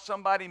about how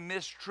somebody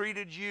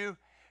mistreated you,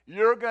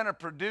 you're going to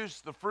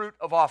produce the fruit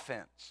of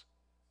offense.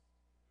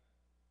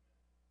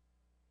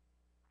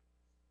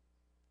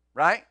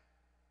 Right?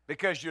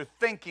 Because you're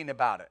thinking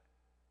about it.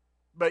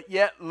 But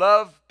yet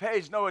love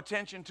pays no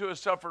attention to a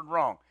suffered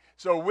wrong.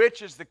 So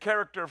which is the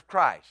character of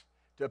Christ?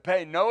 To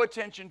pay no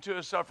attention to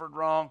a suffered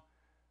wrong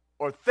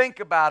or think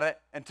about it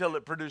until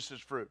it produces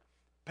fruit.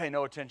 Pay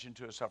no attention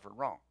to a suffered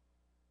wrong.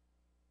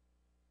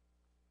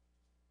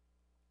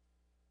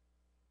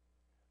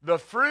 The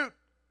fruit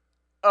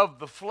of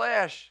the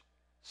flesh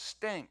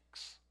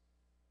stinks.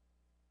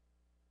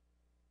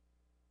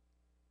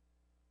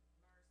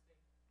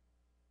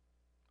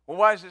 Well,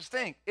 why does it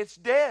stink? It's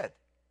dead.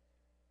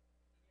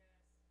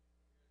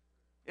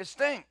 It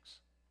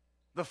stinks.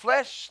 The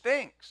flesh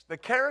stinks. The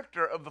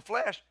character of the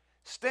flesh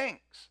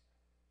stinks.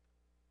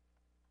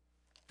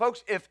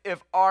 Folks,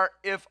 if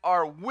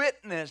our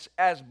witness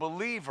as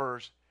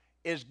believers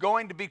is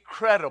going to be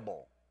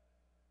credible,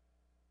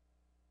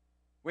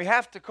 we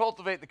have to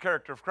cultivate the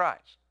character of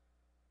Christ.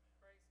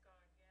 Praise God,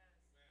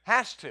 yes.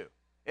 Has to.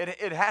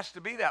 It has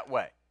to be that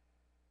way.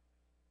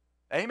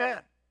 Amen.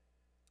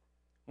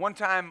 One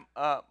time,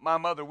 my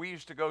mother, we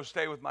used to go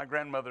stay with my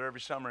grandmother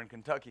every summer in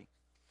Kentucky.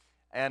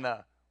 And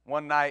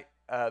one night,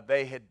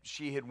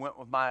 she had went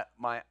with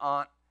my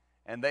aunt,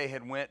 and they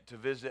had went to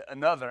visit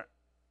another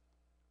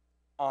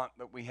aunt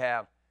that we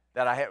have,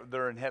 that I have,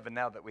 they're in heaven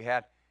now, that we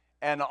had.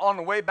 And on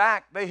the way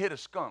back, they hit a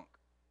skunk.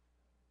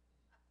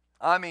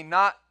 I mean,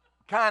 not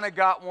kind of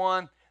got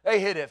one. They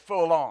hit it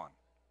full on.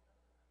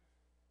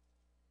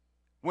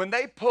 When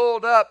they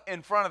pulled up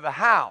in front of the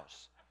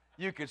house,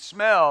 you could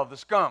smell the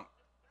skunk.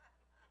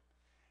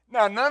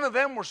 Now, none of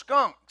them were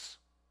skunks,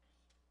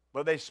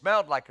 but they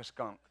smelled like a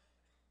skunk.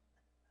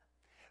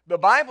 The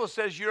Bible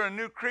says you're a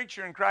new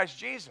creature in Christ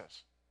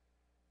Jesus.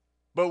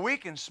 But we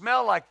can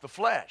smell like the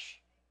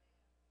flesh.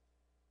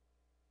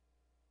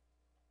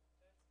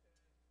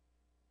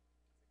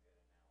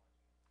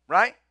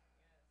 Right?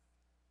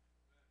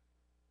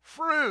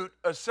 Fruit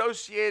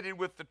associated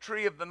with the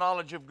tree of the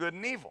knowledge of good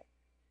and evil.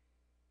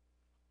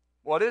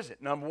 What is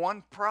it? Number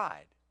one,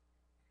 pride.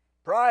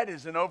 Pride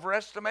is an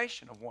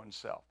overestimation of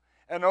oneself,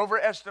 an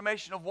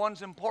overestimation of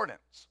one's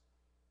importance.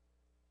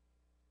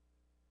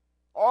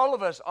 All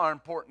of us are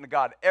important to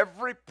God.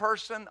 Every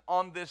person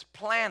on this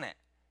planet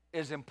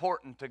is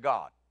important to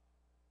God.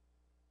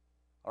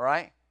 All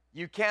right?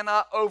 You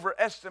cannot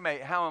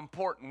overestimate how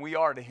important we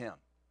are to Him.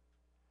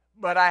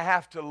 But I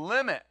have to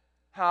limit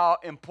how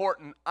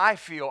important I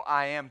feel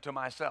I am to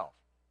myself.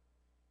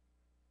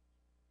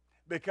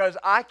 Because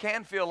I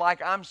can feel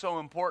like I'm so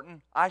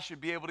important, I should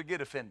be able to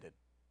get offended.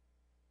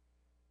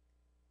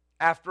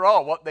 After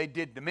all, what they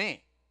did to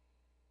me.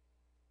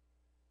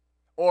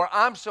 Or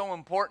I'm so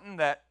important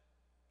that,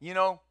 you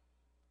know,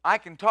 I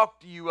can talk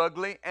to you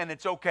ugly and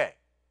it's okay.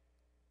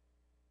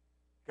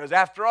 Because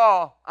after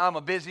all, I'm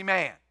a busy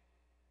man.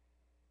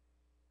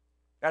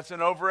 That's an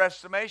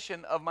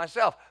overestimation of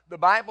myself. The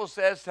Bible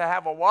says to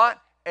have a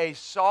what? A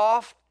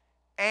soft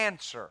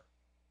answer.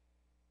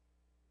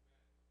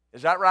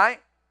 Is that right?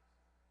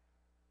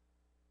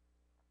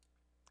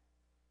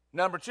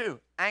 Number two,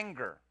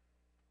 anger.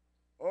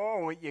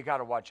 Oh, you got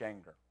to watch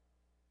anger.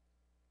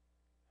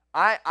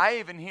 I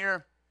even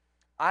hear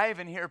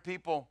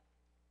people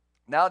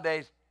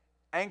nowadays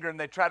anger, and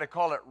they try to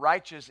call it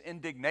righteous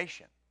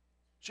indignation.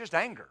 It's just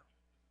anger.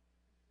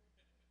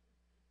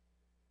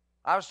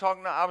 I was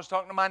talking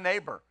to my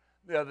neighbor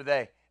the other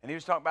day, and he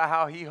was talking about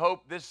how he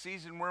hoped this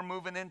season we're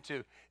moving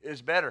into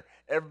is better.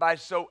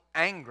 Everybody's so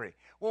angry.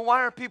 Well,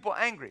 why are people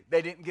angry?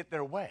 They didn't get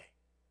their way.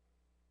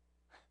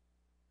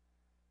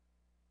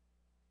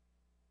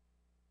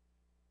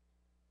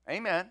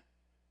 Amen.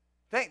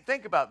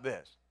 Think about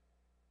this.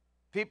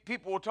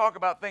 People will talk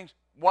about things.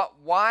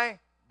 Why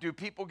do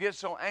people get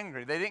so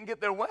angry? They didn't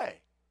get their way.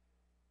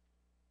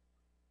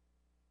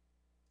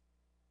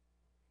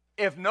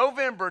 If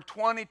November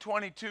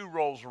 2022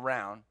 rolls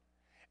around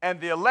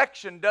and the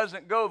election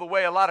doesn't go the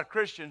way a lot of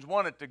Christians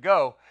want it to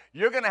go,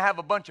 you're going to have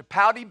a bunch of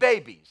pouty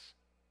babies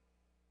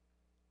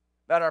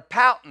that are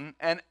pouting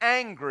and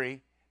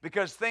angry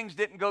because things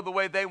didn't go the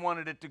way they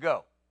wanted it to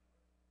go.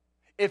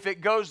 If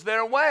it goes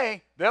their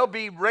way, they'll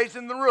be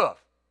raising the roof.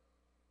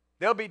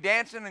 They'll be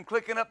dancing and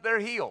clicking up their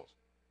heels.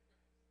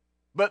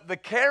 But the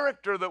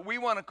character that we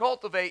want to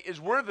cultivate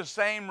is we're the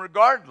same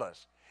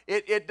regardless.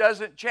 It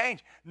doesn't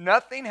change.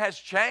 Nothing has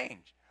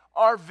changed.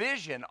 Our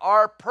vision,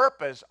 our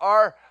purpose,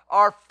 our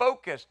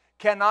focus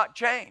cannot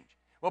change.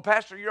 Well,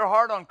 Pastor, you're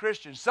hard on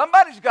Christians.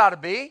 Somebody's got to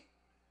be.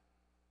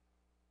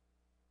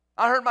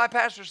 I heard my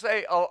pastor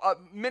say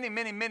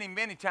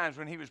many times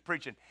when he was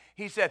preaching,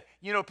 he said,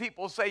 you know,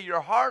 people say you're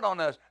hard on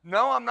us.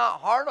 No, I'm not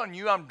hard on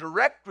you. I'm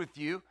direct with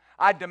you.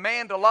 I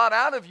demand a lot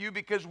out of you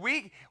because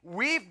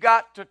we've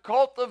got to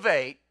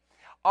cultivate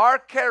our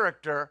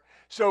character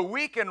so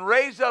we can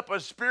raise up a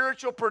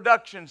spiritual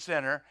production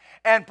center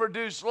and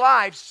produce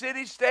life,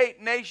 city, state,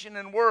 nation,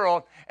 and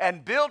world,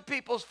 and build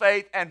people's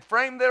faith and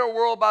frame their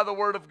world by the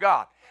Word of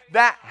God.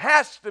 That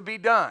has to be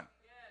done.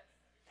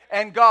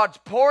 And God's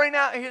pouring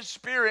out His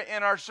Spirit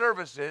in our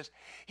services.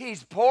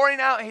 He's pouring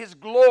out His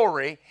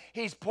glory.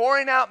 He's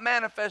pouring out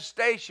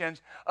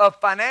manifestations of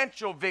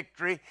financial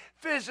victory,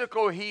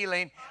 physical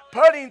healing,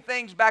 putting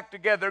things back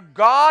together.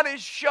 God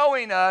is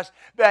showing us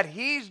that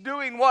He's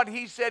doing what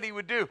He said He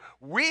would do.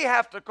 We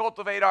have to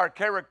cultivate our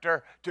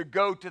character to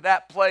go to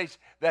that place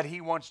that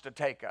He wants to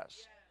take us.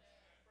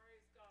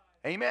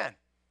 Amen.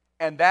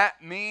 And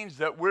that means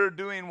that we're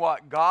doing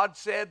what God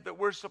said that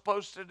we're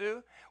supposed to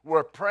do.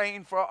 We're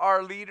praying for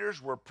our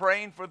leaders. We're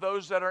praying for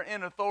those that are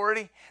in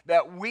authority,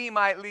 that we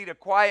might lead a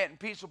quiet and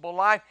peaceable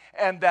life,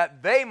 and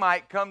that they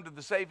might come to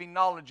the saving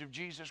knowledge of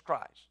Jesus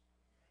Christ.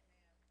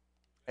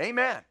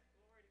 Amen.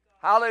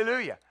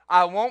 Hallelujah.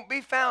 I won't be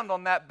found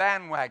on that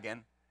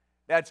bandwagon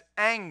that's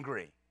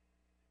angry.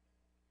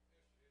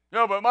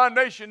 No, but my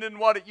nation isn't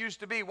what it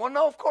used to be. Well,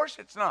 no, of course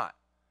it's not.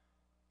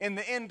 In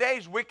the end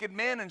days, wicked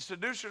men and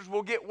seducers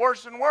will get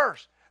worse and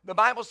worse. The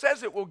Bible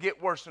says it will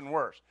get worse and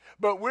worse.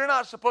 But we're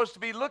not supposed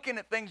to be looking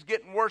at things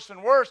getting worse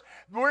and worse.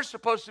 We're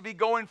supposed to be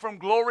going from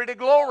glory to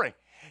glory.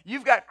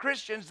 You've got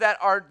Christians that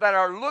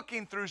are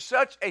looking through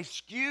such a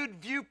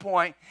skewed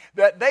viewpoint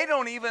that they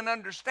don't even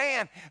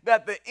understand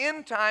that the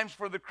end times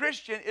for the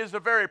Christian is a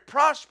very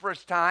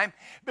prosperous time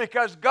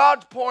because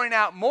God's pouring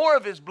out more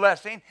of His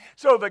blessing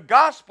so the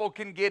gospel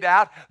can get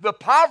out. The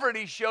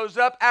poverty shows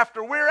up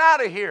after we're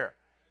out of here.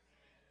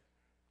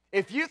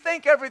 If you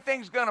think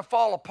everything's going to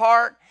fall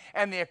apart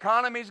and the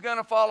economy's going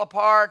to fall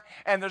apart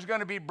and there's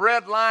going to be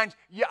bread lines,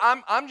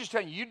 I'm just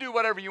telling you, you do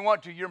whatever you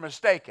want to, you're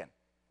mistaken.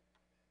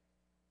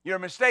 You're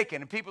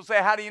mistaken. And people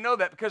say, how do you know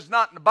that? Because it's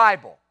not in the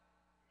Bible.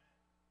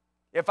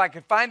 If I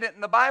could find it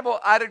in the Bible,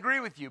 I'd agree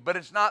with you, but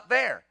it's not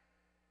there.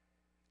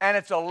 And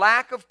it's a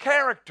lack of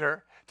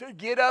character to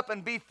get up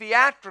and be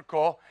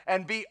theatrical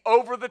and be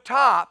over the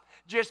top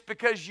just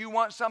because you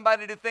want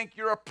somebody to think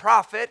you're a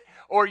prophet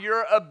or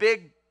you're a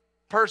big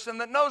person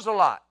that knows a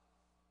lot.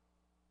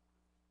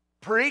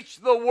 Preach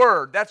the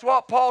word. That's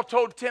what Paul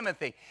told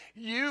Timothy.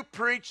 You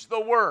preach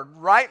the word.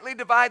 Rightly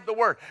divide the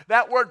word.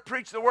 That word,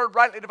 preach the word,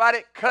 rightly divide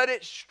it, cut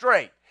it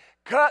straight.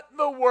 Cut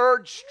the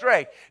word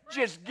straight.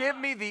 Just give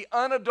me the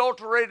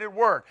unadulterated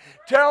word.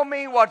 Tell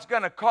me what's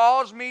going to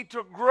cause me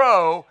to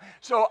grow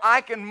so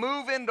I can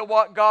move into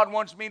what God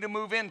wants me to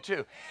move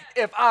into.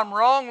 If I'm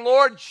wrong,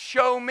 Lord,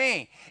 show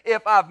me.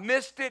 If I've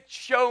missed it,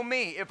 show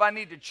me. If I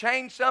need to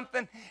change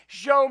something,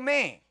 show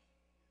me.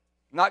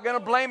 I'm not going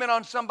to blame it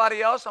on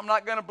somebody else. I'm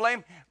not going to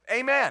blame.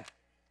 Amen.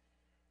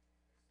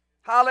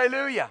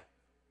 Hallelujah.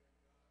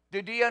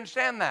 Do you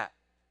understand that?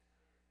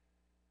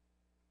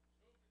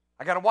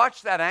 I got to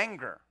watch that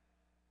anger.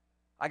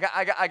 I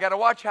got to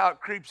watch how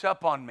it creeps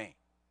up on me.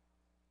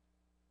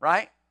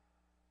 Right?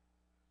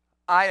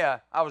 I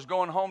was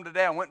going home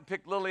today. I went and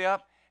picked Lily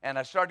up, and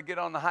I started to get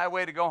on the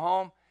highway to go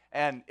home,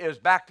 and it was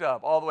backed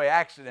up all the way,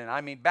 accident. I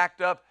mean,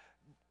 backed up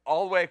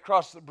all the way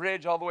across the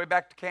bridge, all the way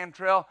back to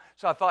Cantrell.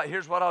 So I thought,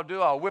 here's what I'll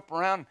do. I'll whip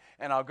around,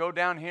 and I'll go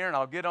down here, and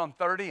I'll get on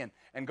 30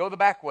 and go the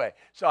back way.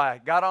 So I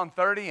got on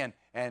 30,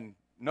 and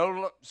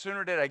no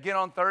sooner did I get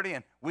on 30,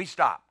 and we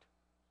stopped.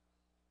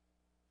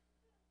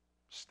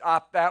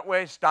 Stop that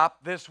way,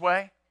 stop this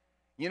way.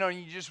 You know,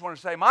 you just want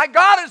to say, my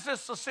God, is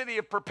this a city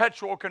of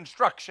perpetual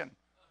construction?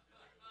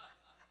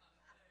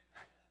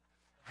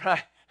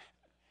 Right?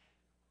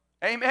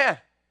 Amen.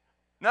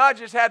 No, I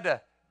just had to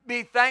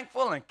be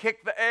thankful and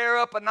kick the air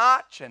up a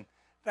notch, and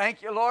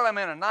thank you, Lord, I'm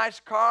in a nice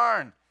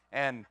car,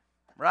 and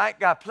right,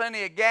 got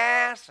plenty of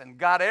gas and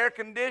got air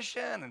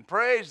conditioning, and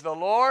praise the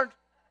Lord.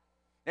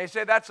 They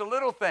say that's a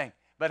little thing,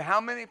 but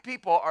how many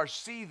people are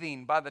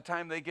seething by the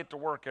time they get to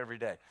work every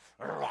day?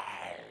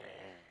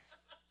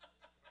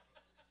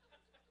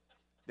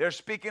 They're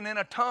speaking in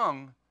a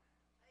tongue.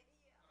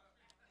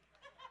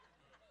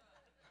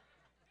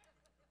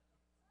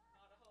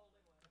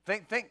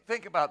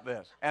 Think about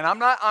this. And I'm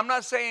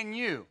not saying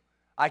you.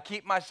 I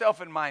keep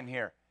myself in mind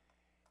here.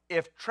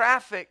 If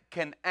traffic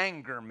can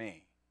anger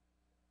me,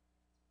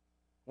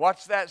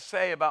 what's that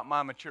say about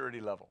my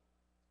maturity level?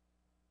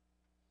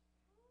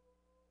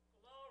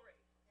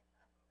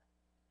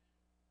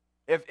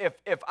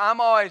 If I'm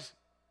always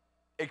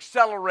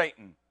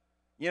accelerating,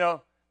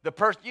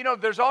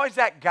 there's always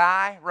that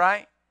guy,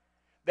 right,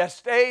 that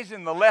stays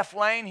in the left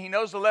lane. He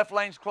knows the left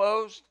lane's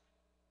closed,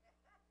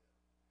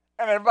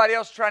 and everybody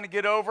else trying to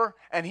get over,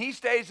 and he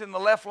stays in the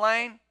left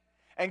lane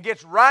and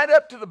gets right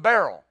up to the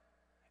barrel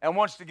and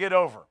wants to get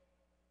over.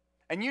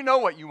 And you know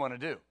what you want to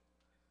do.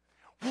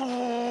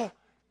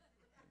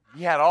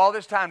 You had all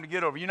this time to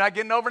get over. You're not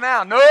getting over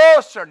now. No,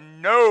 sir,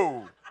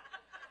 no.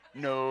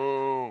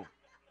 No.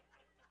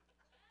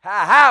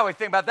 Ha, we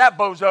think about that,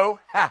 bozo.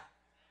 Ha.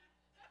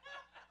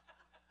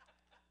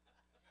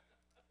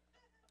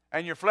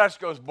 And your flesh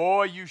goes,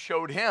 boy, you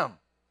showed him.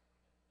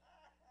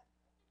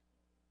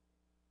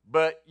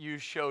 But you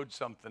showed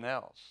something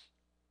else.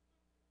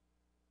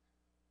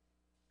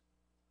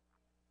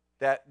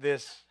 That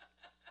this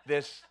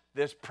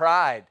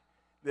pride,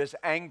 this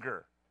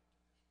anger.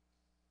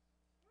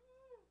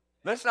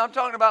 Listen, I'm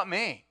talking about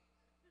me.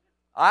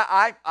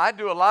 I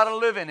do a lot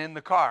of living in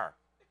the car.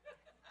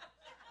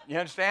 You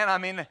understand? I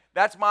mean,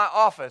 that's my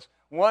office.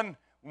 One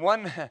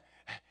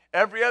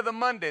every other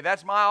Monday,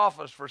 that's my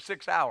office for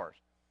 6 hours.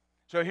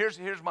 So here's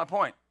my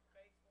point.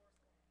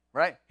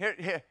 Right?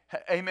 Here,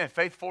 amen.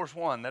 Faith Force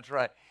One, that's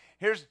right.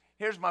 Here's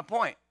my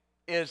point,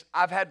 is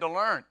I've had to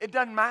learn. It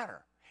doesn't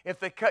matter. If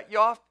they cut you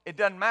off, it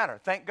doesn't matter.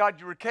 Thank God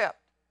you were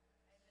kept.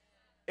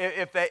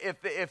 If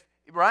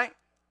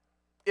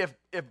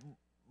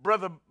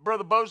Brother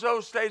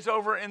Bozo stays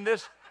over in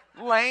this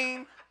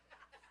lane,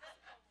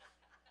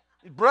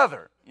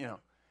 brother,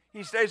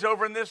 he stays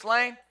over in this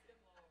lane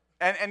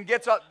and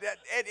gets up.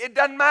 It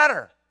doesn't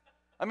matter.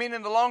 I mean,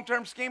 in the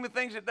long-term scheme of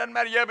things, it doesn't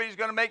matter. Yeah, but he's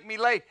going to make me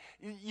late.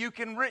 You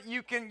can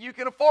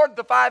afford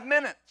the 5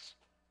 minutes.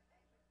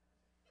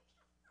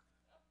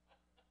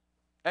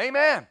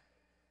 Amen.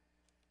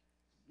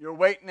 You're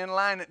waiting in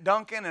line at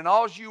Dunkin', and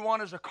all you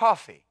want is a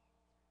coffee,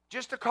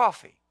 just a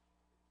coffee.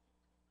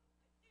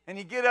 And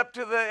you get up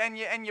to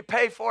and you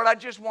pay for it. I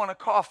just want a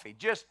coffee,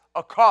 just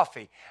a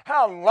coffee.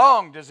 How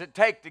long does it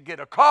take to get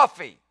a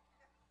coffee?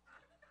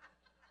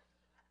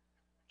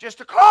 Just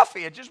a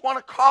coffee. I just want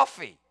a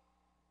coffee.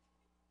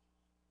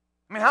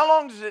 I mean, how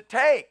long does it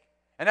take?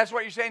 And that's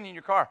what you're saying in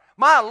your car.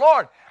 My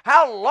Lord,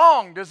 how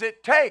long does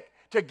it take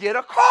to get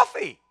a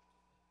coffee?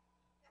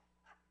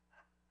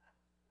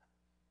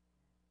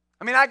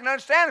 I mean, I can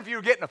understand if you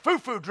were getting a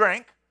foo-foo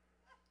drink,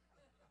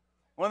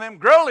 one of them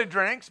girly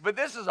drinks, but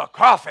this is a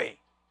coffee.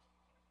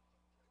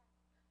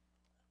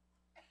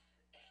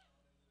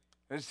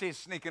 Let's see, it's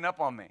sneaking up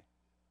on me.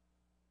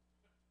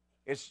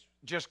 It's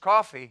just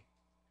coffee.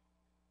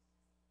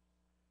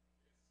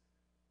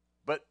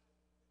 But,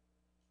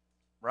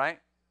 right?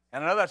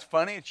 And I know that's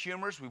funny. It's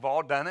humorous. We've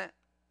all done it.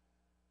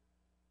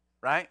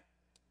 Right?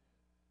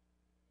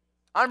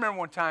 I remember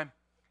one time,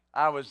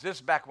 this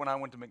is back when I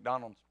went to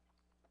McDonald's.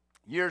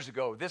 years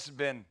ago. This has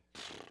been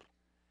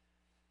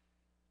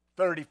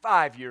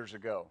 35 years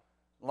ago,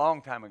 a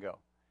long time ago.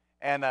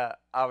 And I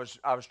was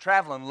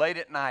traveling late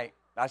at night.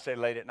 I say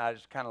late at night,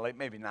 it's kind of late,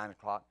 maybe 9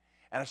 o'clock.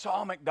 And I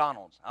saw a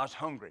McDonald's. I was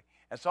hungry.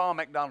 I saw a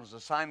McDonald's. The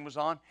sign was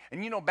on.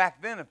 And you know,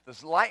 back then, if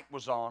the light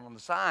was on the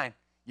sign,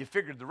 you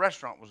figured the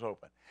restaurant was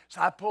open.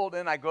 So I pulled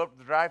in. I go up to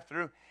the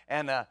drive-thru,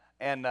 and I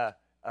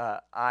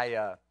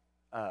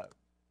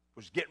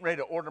was getting ready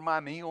to order my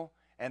meal.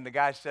 And the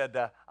guy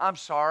said, "I'm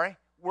sorry,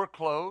 we're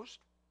closed."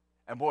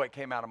 And boy, it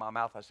came out of my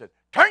mouth. I said,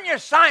 "Turn your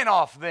sign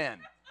off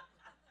then."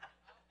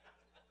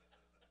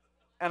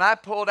 And I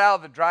pulled out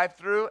of the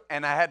drive-thru,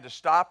 and I had to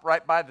stop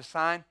right by the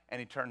sign, and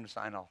he turned the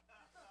sign off.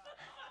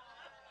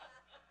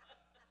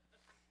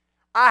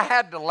 I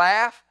had to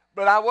laugh,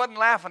 but I wasn't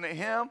laughing at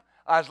him.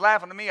 I was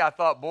laughing at me. I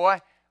thought,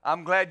 boy,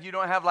 I'm glad you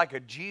don't have like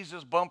a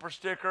Jesus bumper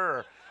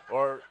sticker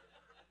or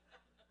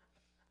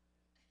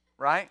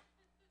right?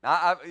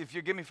 Now, if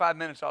you give me 5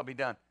 minutes, I'll be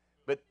done.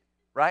 But,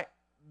 right?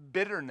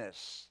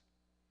 Bitterness.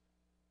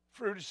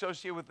 Fruit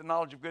associated with the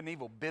knowledge of good and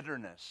evil.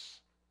 Bitterness.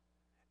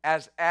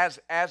 As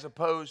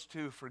opposed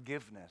to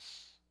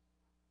forgiveness.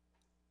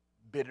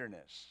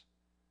 Bitterness.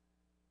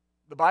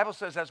 The Bible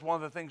says that's one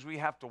of the things we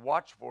have to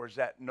watch for, is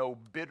that no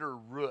bitter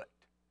root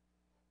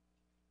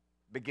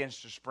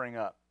begins to spring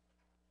up.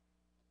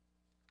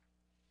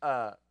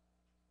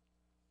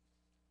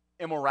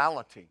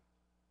 Immorality.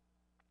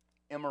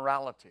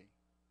 Immorality.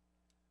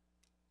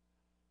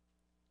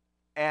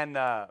 And,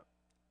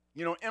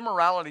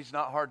 immorality is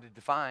not hard to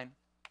define.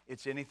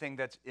 It's anything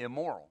that's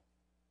immoral.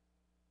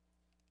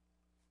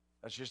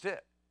 That's just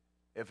it.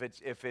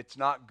 If it's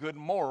not good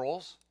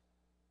morals,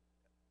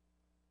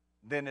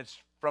 then it's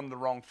from the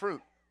wrong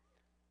fruit.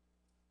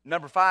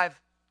 Number 5,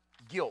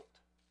 guilt.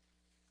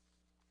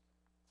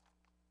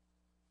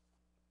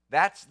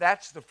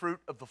 That's the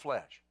fruit of the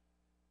flesh.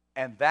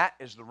 And that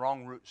is the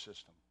wrong root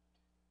system.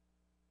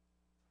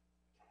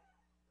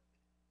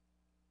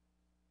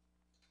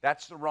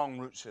 That's the wrong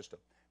root system.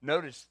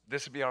 Notice,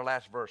 this will be our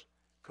last verse.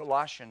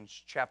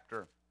 Colossians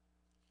chapter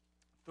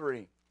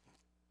 3.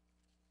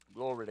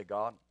 Glory to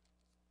God.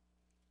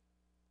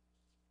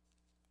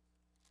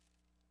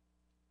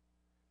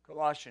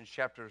 Colossians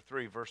chapter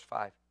 3, verse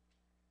 5.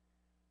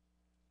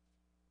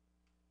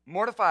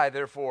 Mortify,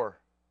 therefore,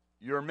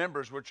 your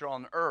members which are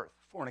on earth: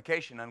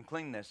 fornication,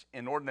 uncleanness,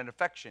 inordinate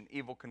affection,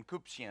 evil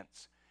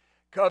concupiscence,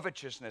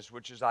 covetousness,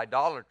 which is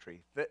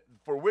idolatry,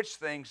 for which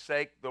things'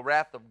 sake the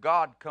wrath of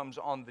God comes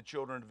on the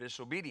children of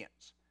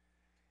disobedience,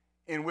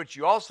 in which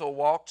you also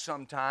walked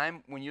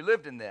sometime when you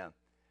lived in them.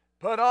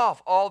 Put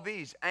off all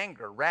these: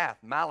 anger, wrath,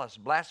 malice,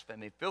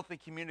 blasphemy, filthy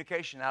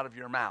communication out of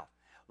your mouth.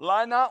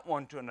 Lie not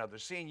one to another,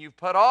 seeing you've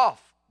put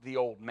off the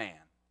old man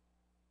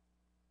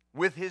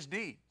with his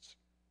deeds,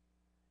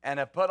 and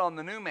have put on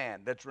the new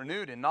man that's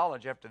renewed in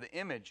knowledge after the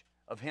image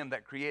of him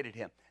that created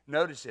him.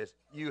 Notice this: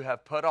 you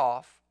have put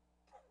off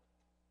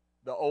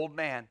the old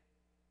man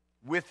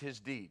with his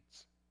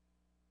deeds,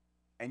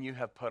 and you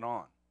have put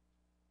on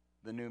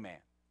the new man.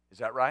 Is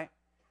that right?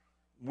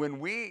 When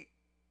we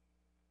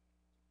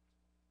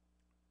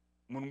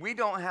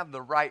don't have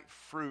the right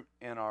fruit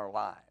in our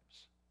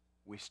lives,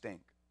 we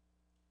stink.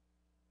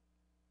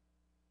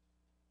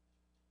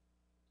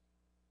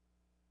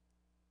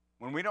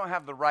 When we don't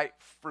have the right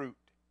fruit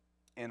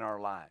in our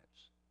lives,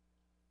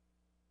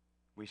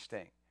 we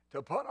stink.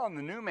 To put on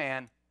the new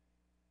man,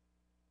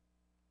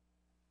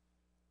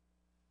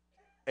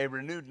 a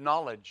renewed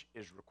knowledge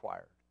is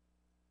required.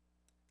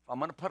 If I'm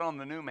going to put on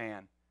the new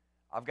man,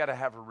 I've got to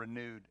have a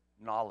renewed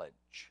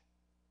knowledge.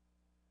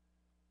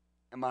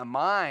 And my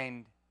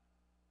mind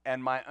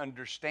and my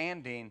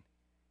understanding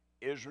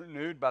is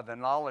renewed by the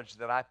knowledge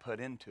that I put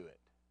into it.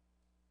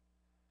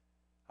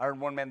 I heard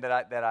one man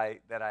that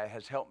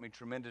has helped me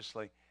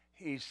tremendously.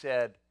 He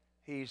said,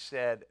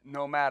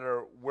 no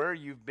matter where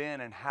you've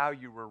been and how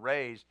you were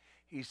raised,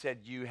 he said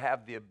you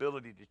have the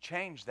ability to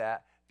change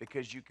that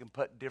because you can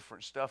put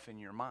different stuff in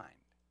your mind.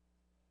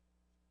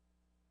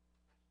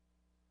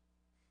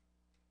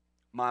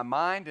 My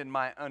mind and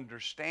my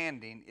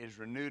understanding is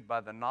renewed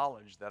by the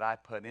knowledge that I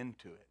put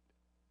into it.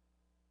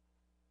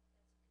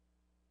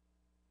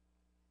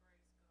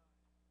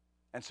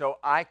 And so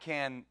I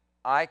can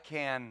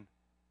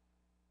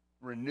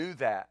renew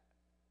that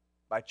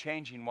by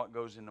changing what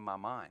goes into my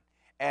mind.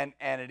 And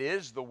it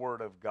is the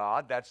Word of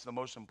God. That's the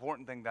most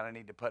important thing that I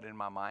need to put in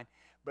my mind.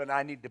 But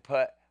I need to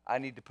put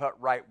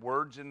right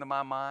words into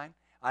my mind.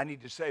 I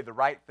need to say the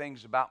right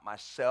things about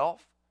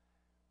myself.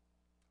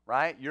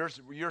 Right?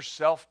 Your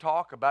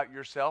self-talk about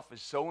yourself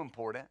is so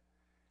important.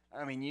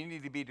 I mean, you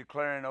need to be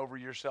declaring over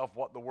yourself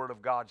what the Word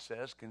of God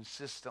says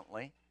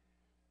consistently.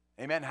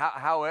 Amen.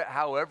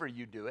 However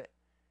you do it.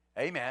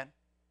 Amen.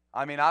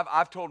 I mean,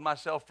 I've told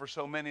myself for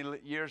so many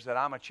years that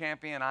I'm a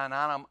champion, and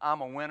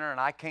I'm a winner, and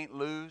I can't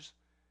lose.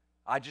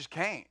 I just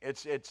can't.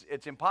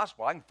 It's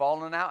impossible. I can fall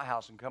in an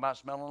outhouse and come out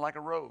smelling like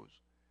a rose.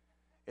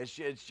 It's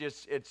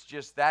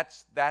just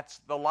that's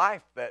the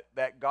life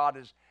that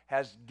God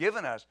has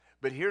given us.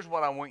 But here's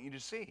what I want you to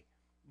see.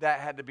 That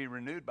had to be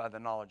renewed by the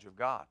knowledge of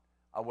God.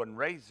 I wasn't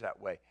raised that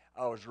way.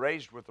 I was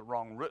raised with the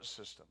wrong root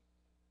system.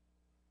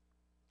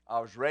 I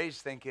was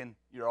raised thinking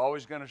you're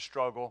always going to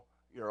struggle.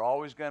 You're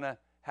always going to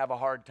have a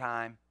hard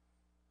time,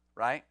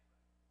 right?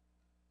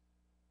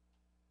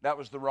 That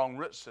was the wrong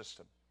root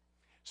system.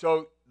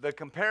 So the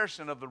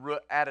comparison of the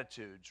root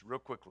attitudes, real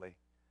quickly,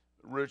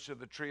 the roots of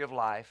the tree of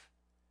life,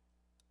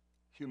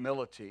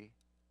 humility,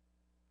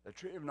 the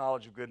tree of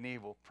knowledge of good and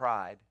evil,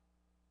 pride,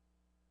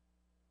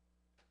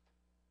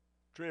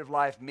 tree of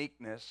life,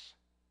 meekness,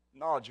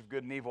 knowledge of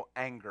good and evil,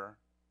 anger.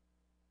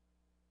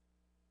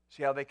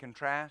 See how they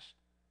contrast?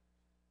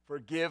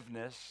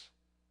 Forgiveness,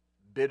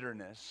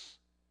 bitterness,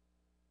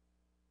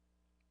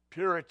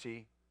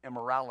 purity,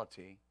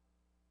 immorality,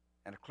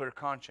 and a clear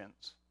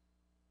conscience,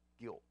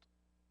 guilt.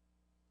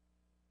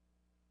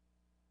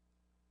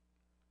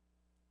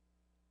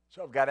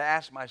 So I've got to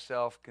ask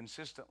myself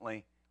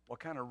consistently, what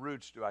kind of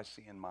roots do I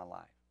see in my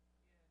life?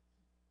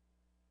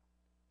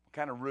 What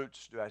kind of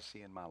roots do I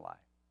see in my life?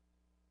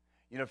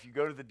 You know, if you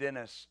go to the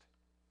dentist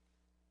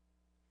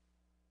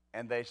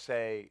and they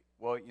say,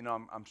 well, you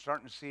know, I'm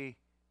starting to see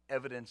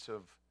evidence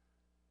of,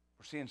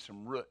 we're seeing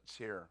some roots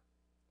here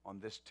on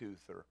this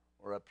tooth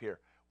or up here.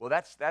 Well,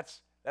 that's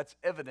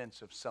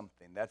evidence of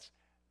something. That's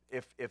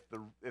if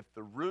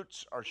the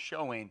roots are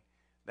showing,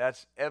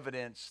 that's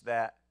evidence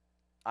that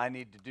I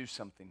need to do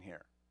something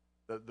here.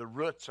 The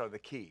roots are the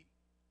key.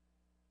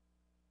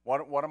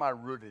 What am I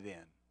rooted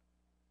in?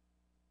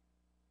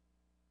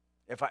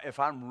 If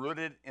I'm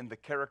rooted in the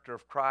character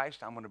of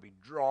Christ, I'm going to be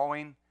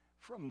drawing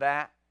from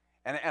that.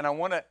 And I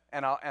want to,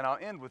 and I'll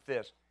end with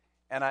this.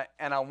 And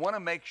I want to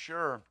make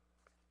sure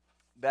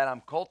that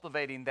I'm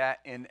cultivating that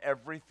in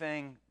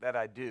everything that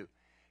I do.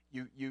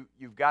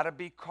 You've got to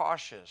be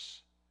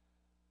cautious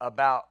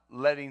about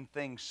letting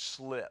things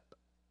slip,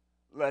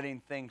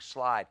 letting things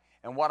slide.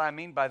 And what I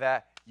mean by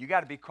that, you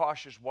got to be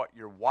cautious what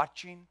you're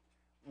watching,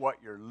 what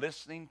you're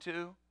listening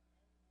to,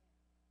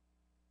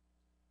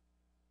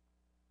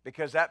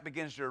 because that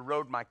begins to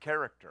erode my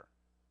character.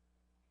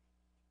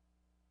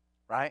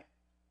 Right?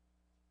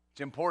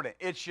 It's important.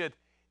 It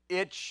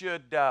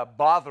should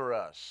bother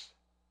us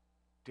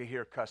to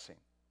hear cussing.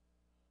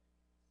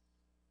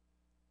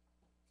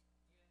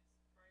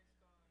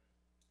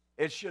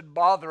 It should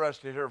bother us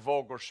to hear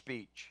vulgar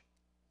speech.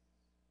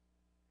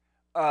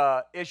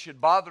 It should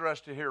bother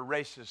us to hear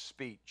racist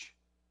speech.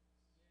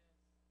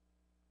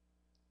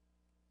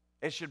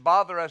 It should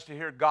bother us to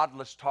hear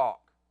godless talk.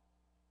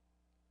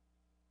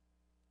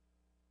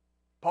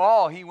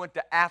 Paul, he went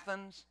to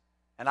Athens,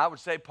 and I would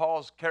say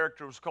Paul's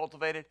character was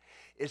cultivated.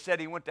 It said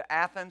he went to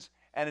Athens,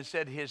 and it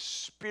said his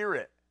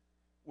spirit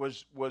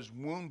was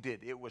wounded.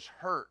 It was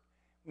hurt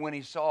when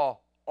he saw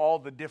all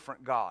the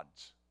different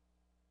gods,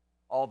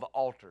 all the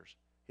altars.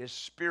 His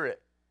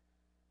spirit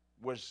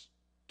was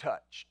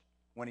touched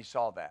when he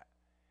saw that.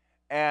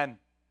 And,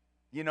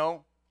 you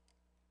know,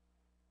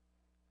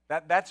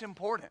 that's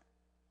important,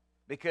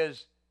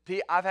 because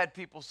I've had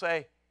people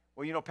say,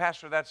 well, you know,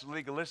 Pastor, that's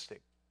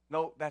legalistic.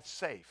 No, that's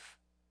safe.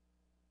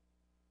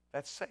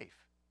 That's safe.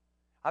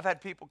 I've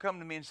had people come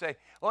to me and say,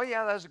 oh,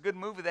 yeah, that was a good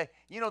movie. They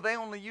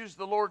only used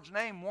the Lord's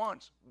name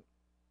once.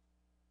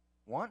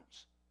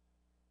 Once?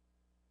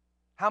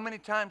 How many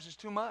times is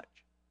too much?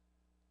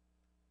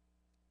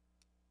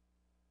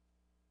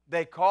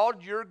 They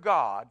called your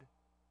God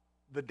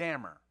the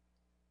dammer.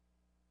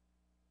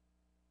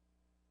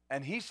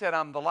 And he said,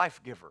 I'm the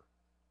life giver.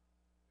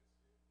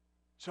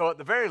 So at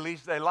the very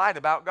least, they lied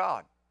about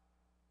God.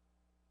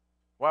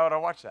 Why would I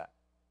watch that?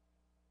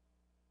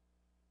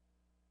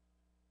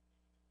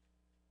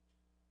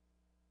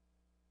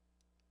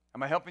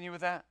 Am I helping you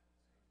with that?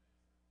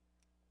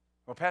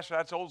 Well, Pastor,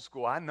 that's old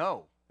school. I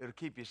know. It'll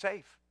keep you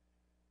safe.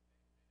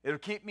 It'll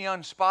keep me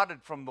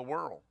unspotted from the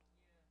world.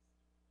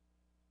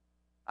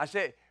 I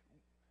say,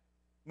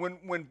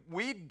 when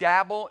we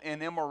dabble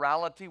in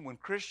immorality, when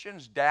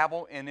Christians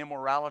dabble in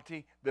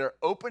immorality, they're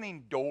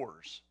opening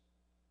doors.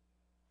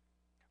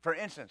 For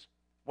instance,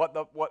 what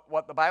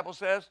the Bible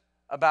says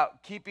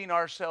about keeping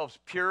ourselves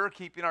pure,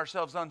 keeping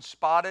ourselves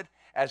unspotted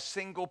as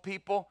single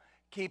people,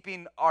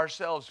 keeping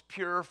ourselves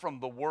pure from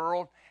the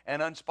world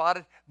and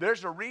unspotted.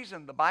 There's a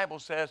reason the Bible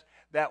says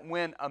that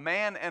when a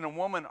man and a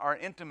woman are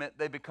intimate,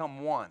 they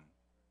become one.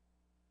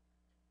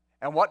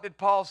 And what did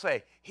Paul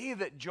say? He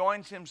that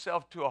joins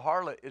himself to a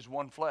harlot is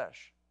one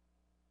flesh.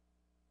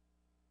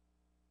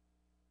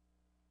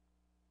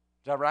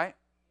 Is that right?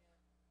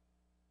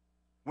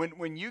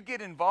 When you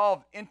get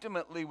involved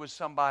intimately with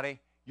somebody,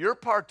 you're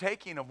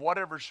partaking of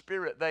whatever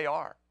spirit they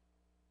are.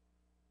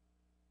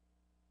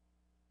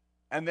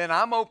 And then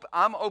I'm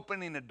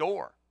opening a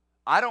door.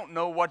 I don't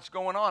know what's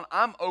going on.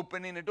 I'm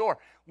opening a door.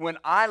 When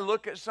I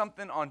look at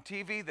something on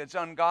TV that's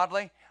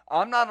ungodly,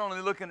 I'm not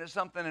only looking at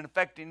something and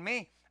affecting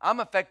me, I'm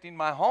affecting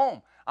my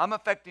home. I'm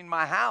affecting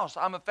my house.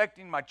 I'm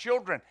affecting my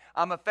children.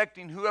 I'm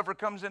affecting whoever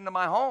comes into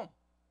my home.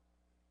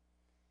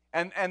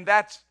 And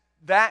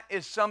that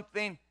is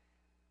something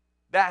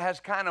that has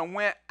kind of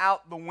went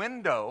out the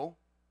window,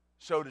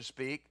 so to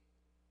speak.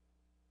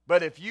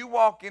 But if you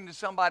walk into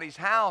somebody's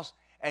house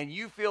and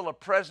you feel a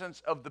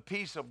presence of the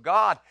peace of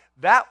God,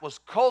 that was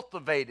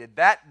cultivated.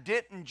 That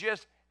didn't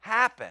just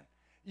happen.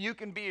 You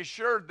can be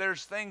assured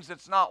there's things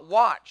that's not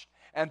watched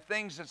and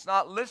things that's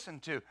not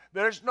listened to.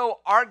 There's no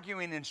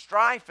arguing and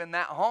strife in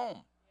that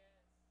home.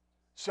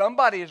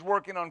 Somebody is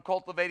working on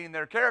cultivating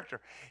their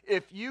character.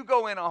 If you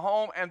go in a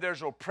home and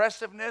there's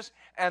oppressiveness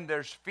and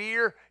there's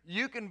fear,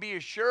 you can be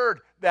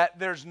assured that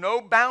there's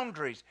no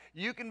boundaries.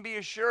 You can be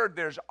assured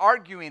there's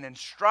arguing and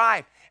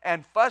strife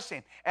and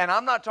fussing. And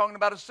I'm not talking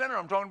about a sinner,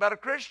 I'm talking about a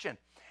Christian.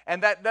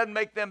 And that doesn't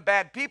make them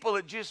bad people.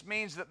 It just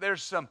means that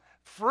there's some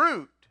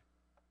fruit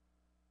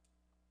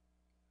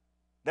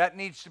that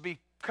needs to be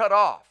cut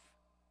off.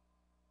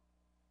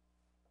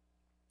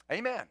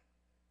 Amen.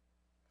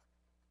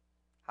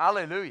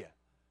 Hallelujah.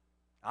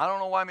 I don't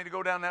know why I mean to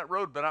go down that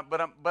road,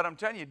 but I'm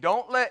telling you,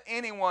 don't let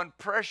anyone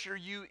pressure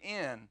you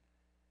in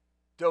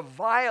to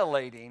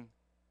violating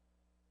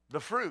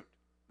the fruit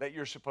that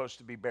you're supposed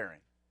to be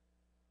bearing.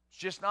 It's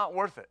just not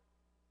worth it.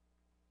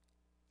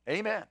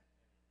 Amen.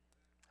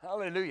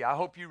 Hallelujah. I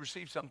hope you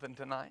received something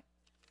tonight.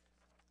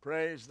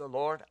 Praise the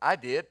Lord. I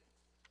did.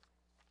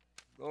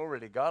 Glory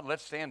to God.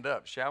 Let's stand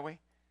up, shall we?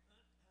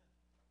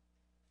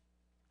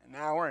 An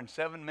hour and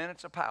 7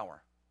 minutes of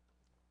power.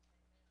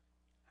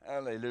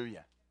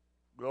 Hallelujah.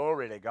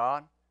 Glory to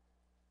God.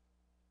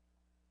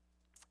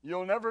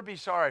 You'll never be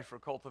sorry for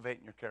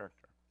cultivating your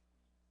character.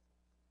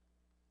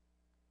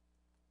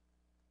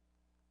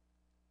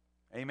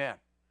 Amen.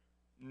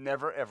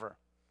 Never, ever.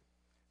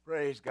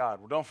 Praise God.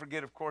 Well, don't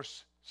forget, of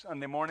course,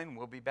 Sunday morning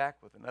we'll be back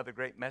with another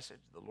great message.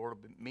 The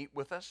Lord will meet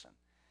with us and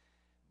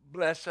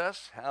bless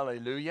us.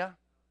 Hallelujah.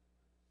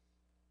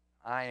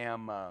 I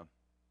am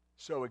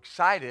so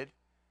excited.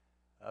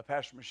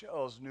 Pastor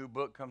Michelle's new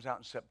book comes out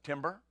in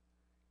September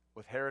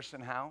with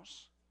Harrison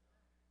House.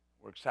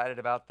 We're excited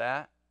about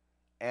that.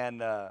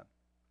 And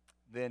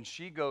then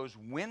she goes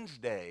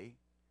Wednesday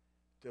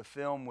to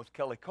film with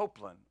Kelly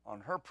Copeland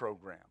on her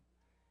program.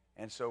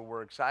 And so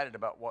we're excited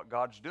about what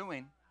God's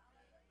doing.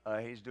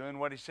 He's doing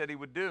what he said he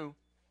would do.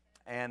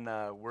 And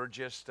we're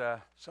just,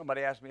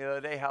 somebody asked me the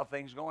other day how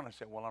things going. I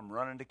said, well, I'm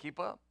running to keep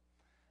up.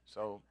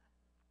 So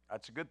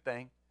that's a good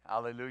thing.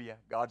 Hallelujah.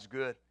 God's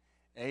good.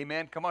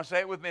 Amen. Come on, say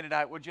it with me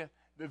tonight, would you?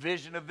 The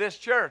vision of this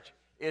church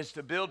is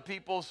to build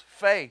people's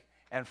faith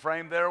and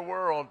frame their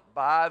world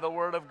by the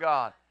Word of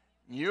God.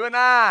 You and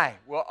I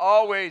will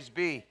always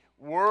be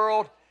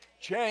world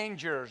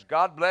changers.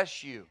 God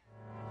bless you.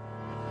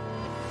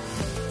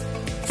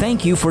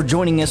 Thank you for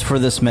joining us for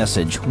this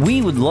message.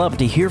 We would love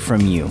to hear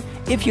from you.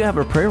 If you have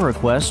a prayer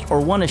request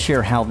or want to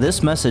share how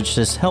this message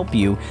has helped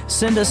you,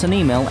 send us an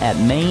email at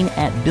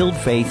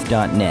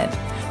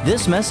main@buildfaith.net.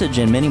 This message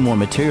and many more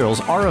materials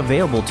are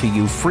available to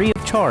you free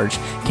of charge,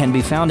 can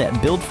be found at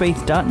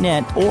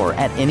buildfaith.net or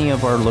at any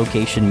of our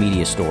location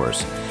media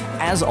stores.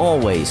 As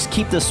always,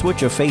 keep the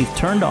switch of faith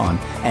turned on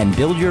and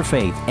build your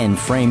faith and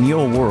frame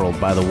your world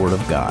by the Word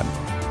of God.